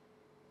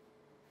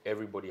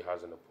 everybody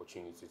has an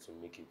opportunity to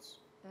make it.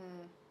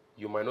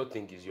 You might not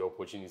think it's your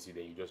opportunity,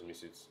 then you just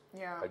miss it.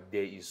 Yeah. Like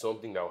there is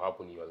something that will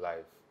happen in your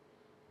life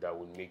that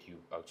would make you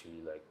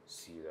actually like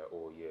see that,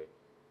 oh yeah,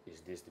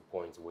 is this the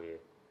point where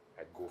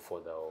I go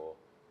further, or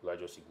will I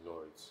just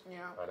ignore it?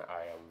 Yeah. And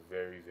I am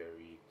very,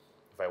 very,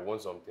 if I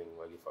want something,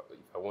 like if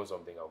I want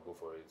something, I'll go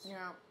for it.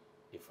 Yeah.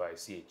 If I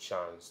see a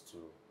chance to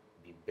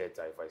be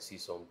better, if I see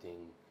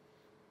something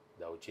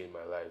that will change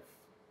my life,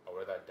 I'd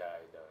rather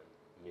die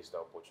than miss the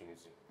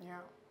opportunity. Yeah.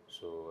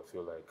 So I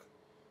feel like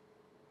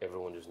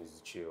everyone just needs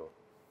to chill.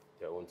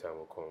 Their own time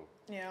will come.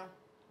 Yeah.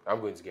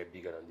 I'm going to get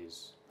bigger than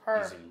this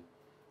easily,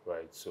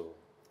 right? So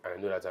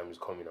I know that time is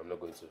coming. I'm not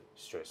going to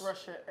stress.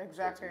 Rush it,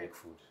 exactly. I'm going to make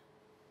food.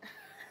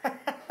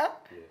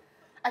 Yeah.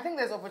 I think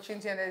there's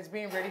opportunity and there's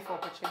being ready for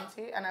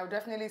opportunity, and I would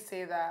definitely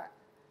say that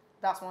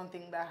that's one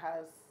thing that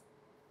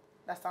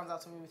stands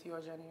out to me with your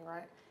journey,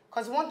 right?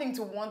 Because one thing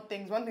to want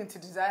things, one thing to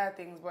desire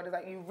things, but it's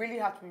like you really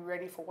have to be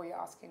ready for what you're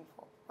asking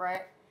for,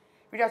 right?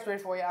 You really have to be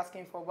ready for what you're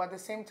asking for, but at the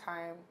same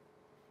time,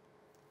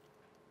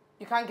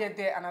 you can't get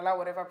there and allow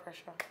whatever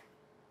pressure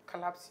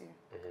collapse you.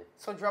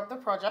 So drop the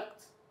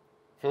project.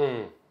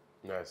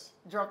 Nice.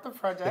 Drop the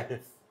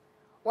project.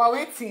 While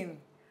waiting.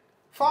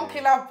 Fun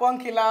killer,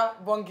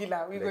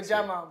 bongila. We go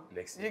jam am.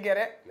 Next year. You get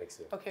it? Next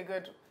year. Okay,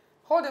 good.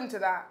 Hold him to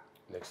that.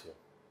 Next year.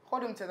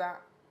 Hold him to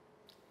that.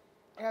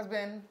 It has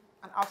been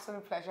an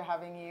absolute pleasure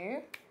having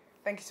you.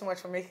 Thank you so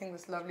much for making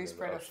this lovely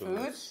spread of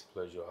food.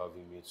 Pleasure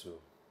having me too.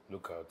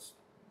 Look out,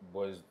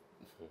 boys.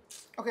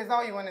 Okay, is that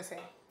what you want to say?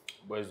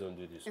 Boys don't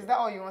do this. Is that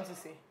all you want to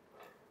say?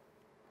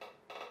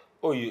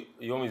 Oh, you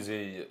want me to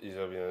say you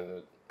have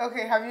been?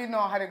 Okay, have you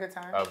not had a good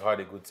time? I've had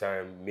a good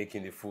time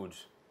making the food,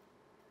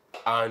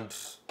 and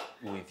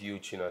with you,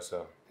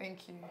 Chinasa.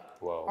 Thank you.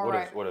 Wow. All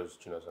right. What does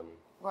Chinasa mean?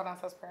 God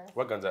answers prayers.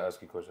 Why can't I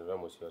ask you questions?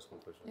 Why must you ask me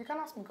questions? You can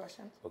ask me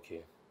questions.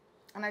 Okay.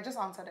 And I just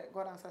answered it.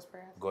 God answers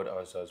prayers. God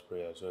answers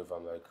prayer. So if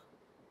I'm like,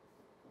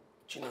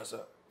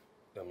 Chinasa,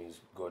 that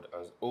means God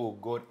answers. Oh,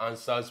 God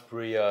answers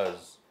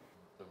prayers.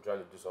 I'm trying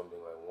to do something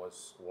like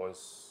once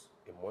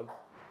a month,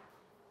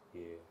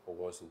 or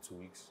once in 2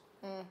 weeks,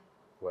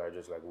 where I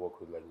just like work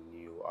with like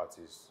new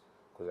artists,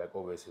 because like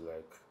obviously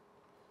like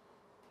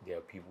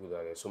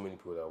there's so many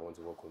people that want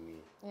to work with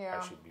me. Yeah.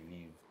 I should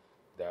believe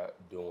that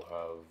don't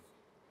have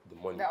the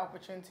money. The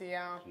opportunity,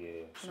 yeah.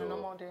 Yeah. On a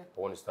normal day. I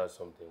want to start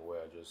something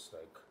where I just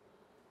like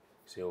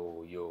say,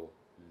 oh yo,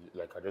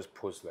 like I just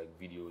post like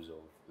videos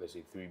of let's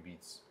say 3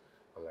 beats,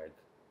 and like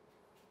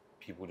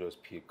people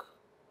just pick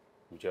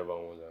whichever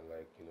one and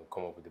like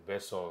come up with the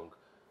best song.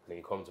 And then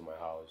you come to my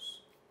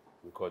house,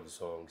 record the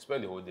song,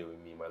 spend the whole day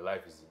with me. My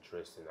life is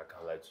interesting. I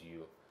can't lie to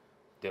you.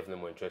 Definitely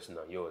more interesting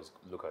than yours.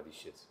 Look at this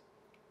shit.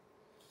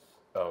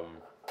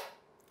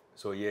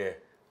 So yeah.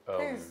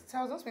 Please,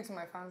 Telz, don't speak to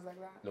my fans like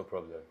that. No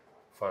problem.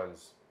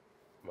 Fans,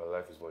 my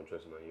life is more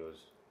interesting than yours.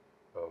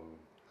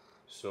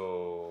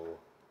 So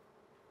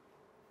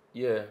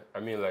yeah,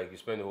 I mean like you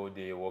spend the whole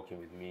day working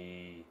with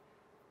me.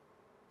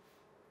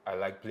 I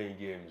like playing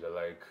games.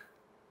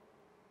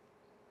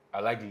 I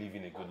like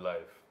living a good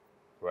life,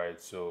 right?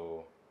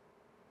 So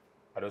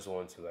I just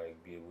want to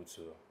like be able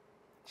to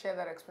share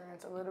that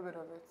experience, a little bit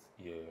of it.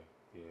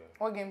 Yeah.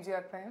 What games do you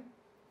like playing?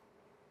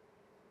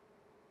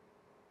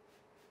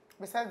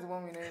 Besides the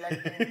one we know you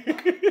like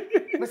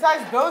playing.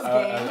 Besides those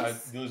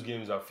games. Those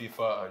games are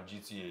FIFA and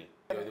GTA.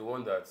 You're the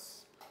one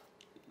that's...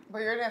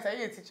 But you're the answer. Are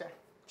you a teacher?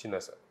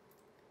 Chinasa.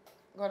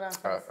 God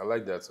answers. I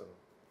like that song.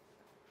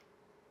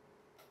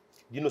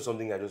 You know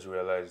something I just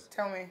realized?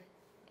 Tell me.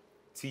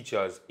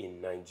 Teachers in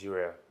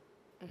Nigeria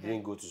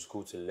didn't go to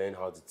school to learn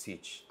how to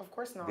teach. Of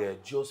course not. They're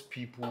just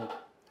people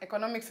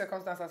Economic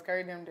circumstances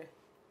carried them there.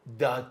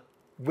 that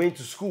went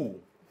to school.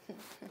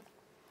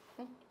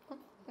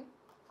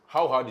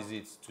 How hard is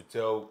it to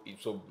tell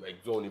if so like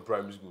someone in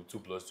primary school 2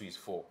 + 2 is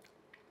 4?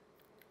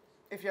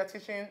 If you're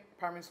teaching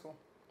primary school.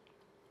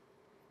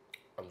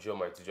 I'm sure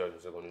my teachers in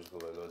secondary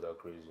school are not that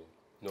crazy.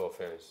 No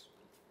offense.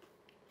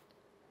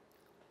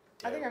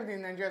 I think everything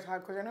in Nigeria is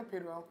hard because you're not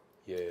paid well.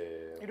 Yeah.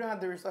 You don't have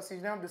the resources, you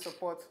don't have the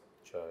support.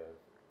 Try.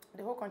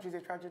 The whole country is a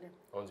tragedy.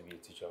 I want to be a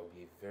teacher. I'll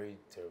be a very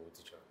terrible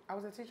teacher. I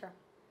was a teacher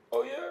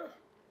Oh yeah.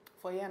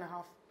 for a year and a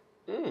half.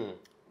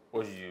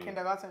 What did you?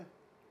 Kindergarten.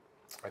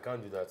 I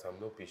can't do that. I'm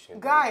not patient.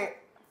 Guy,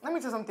 let me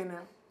tell you something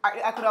now.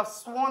 I could have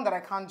sworn that I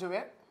can't do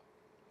it.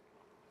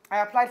 I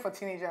applied for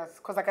teenagers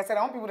because, like I said,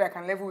 I want people that I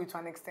can level with to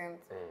an extent.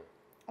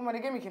 Oh my, they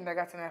gave me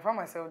kindergarten and I found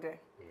myself there.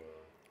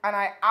 And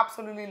I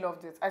absolutely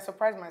loved it. I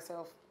surprised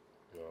myself.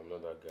 No, I'm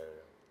not that guy.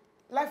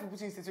 Life will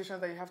put you in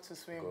situations that you have to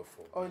swim God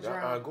or forbid.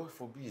 drown. God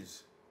forbid.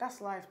 That's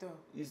life though.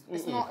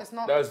 It's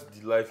not. That's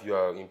the life you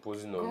are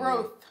imposing on me.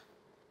 Growth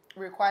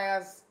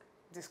requires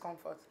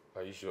discomfort.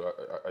 Are you sure?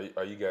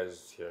 Are you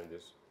guys hearing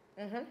this?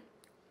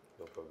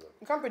 No problem.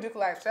 You can't predict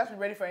life, so you have to be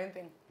ready for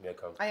anything. Me, I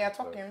can't. And you're predict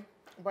life. talking,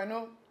 but I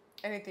know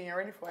anything, you're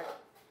ready for it.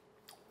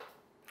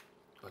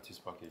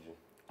 Artist packaging.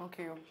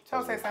 Okay.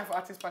 Tell us it's time for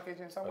artist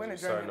packaging, so I'm going to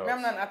we join sign you. out.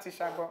 I'm not an artist,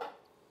 but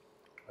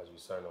As we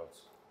sign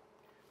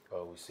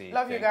out, we say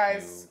love you thank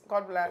guys. you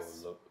God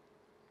bless. for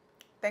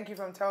Thank you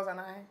from Telz and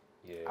I.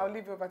 Yeah. I'll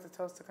leave you over to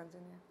Telz to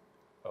continue.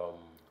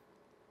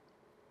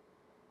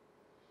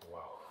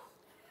 Wow.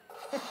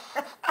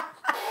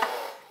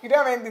 You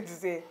don't have anything to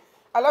say.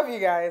 I love you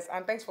guys,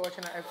 and thanks for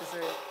watching our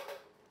episode.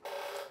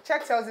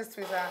 Check Telz's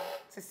Twitter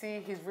to see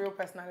his real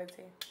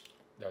personality.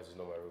 That is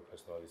not my real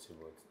personality,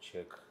 but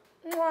check.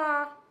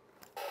 Mwah.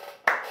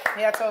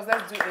 Yeah, Telz,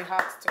 let's do a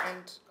heart to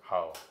end.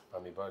 How?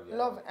 I'm a bad guy.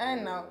 Love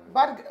and now.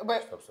 Bad,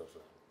 but Stop.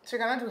 she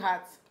cannot do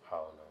hearts.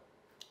 How now?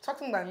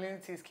 Talking about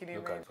Linity is kidding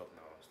Look me. at stop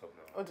now.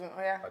 Oh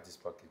yeah.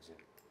 Artist packaging.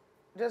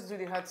 Just do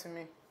the heart to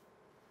me.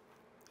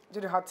 Do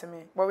the heart to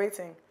me. We're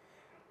waiting.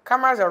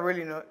 Cameras are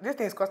really not. This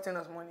thing is costing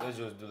us money. Let's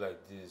just do like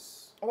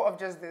this. What of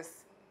just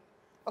this?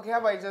 Okay, how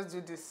about you just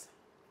do this?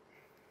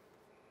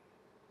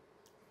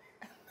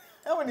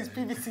 That one is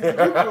PVC.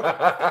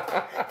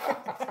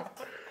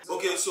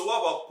 Okay, so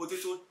what about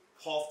potato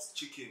puffed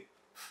chicken?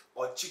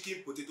 Or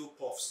chicken potato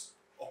puffs?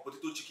 Or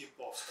potato chicken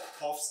puffs? Or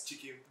puffs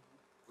chicken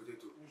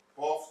potato?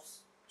 Puffed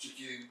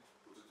chicken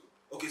potato.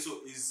 Okay, so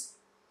is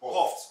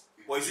puffed,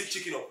 or is it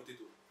chicken or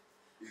potato?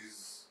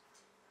 Is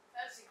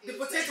The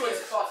potato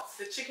is puffed.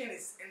 The chicken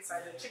is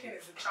inside. The chicken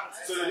is the chunks.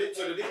 So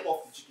they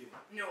puff the chicken.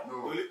 No. They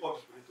only puff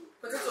the potato.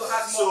 Potato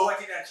has So- more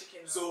body than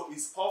chicken. So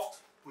is puffed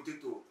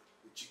potato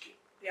with chicken?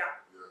 Yeah.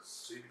 yes.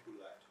 So you people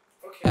lied.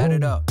 Okay. Add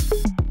it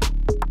up.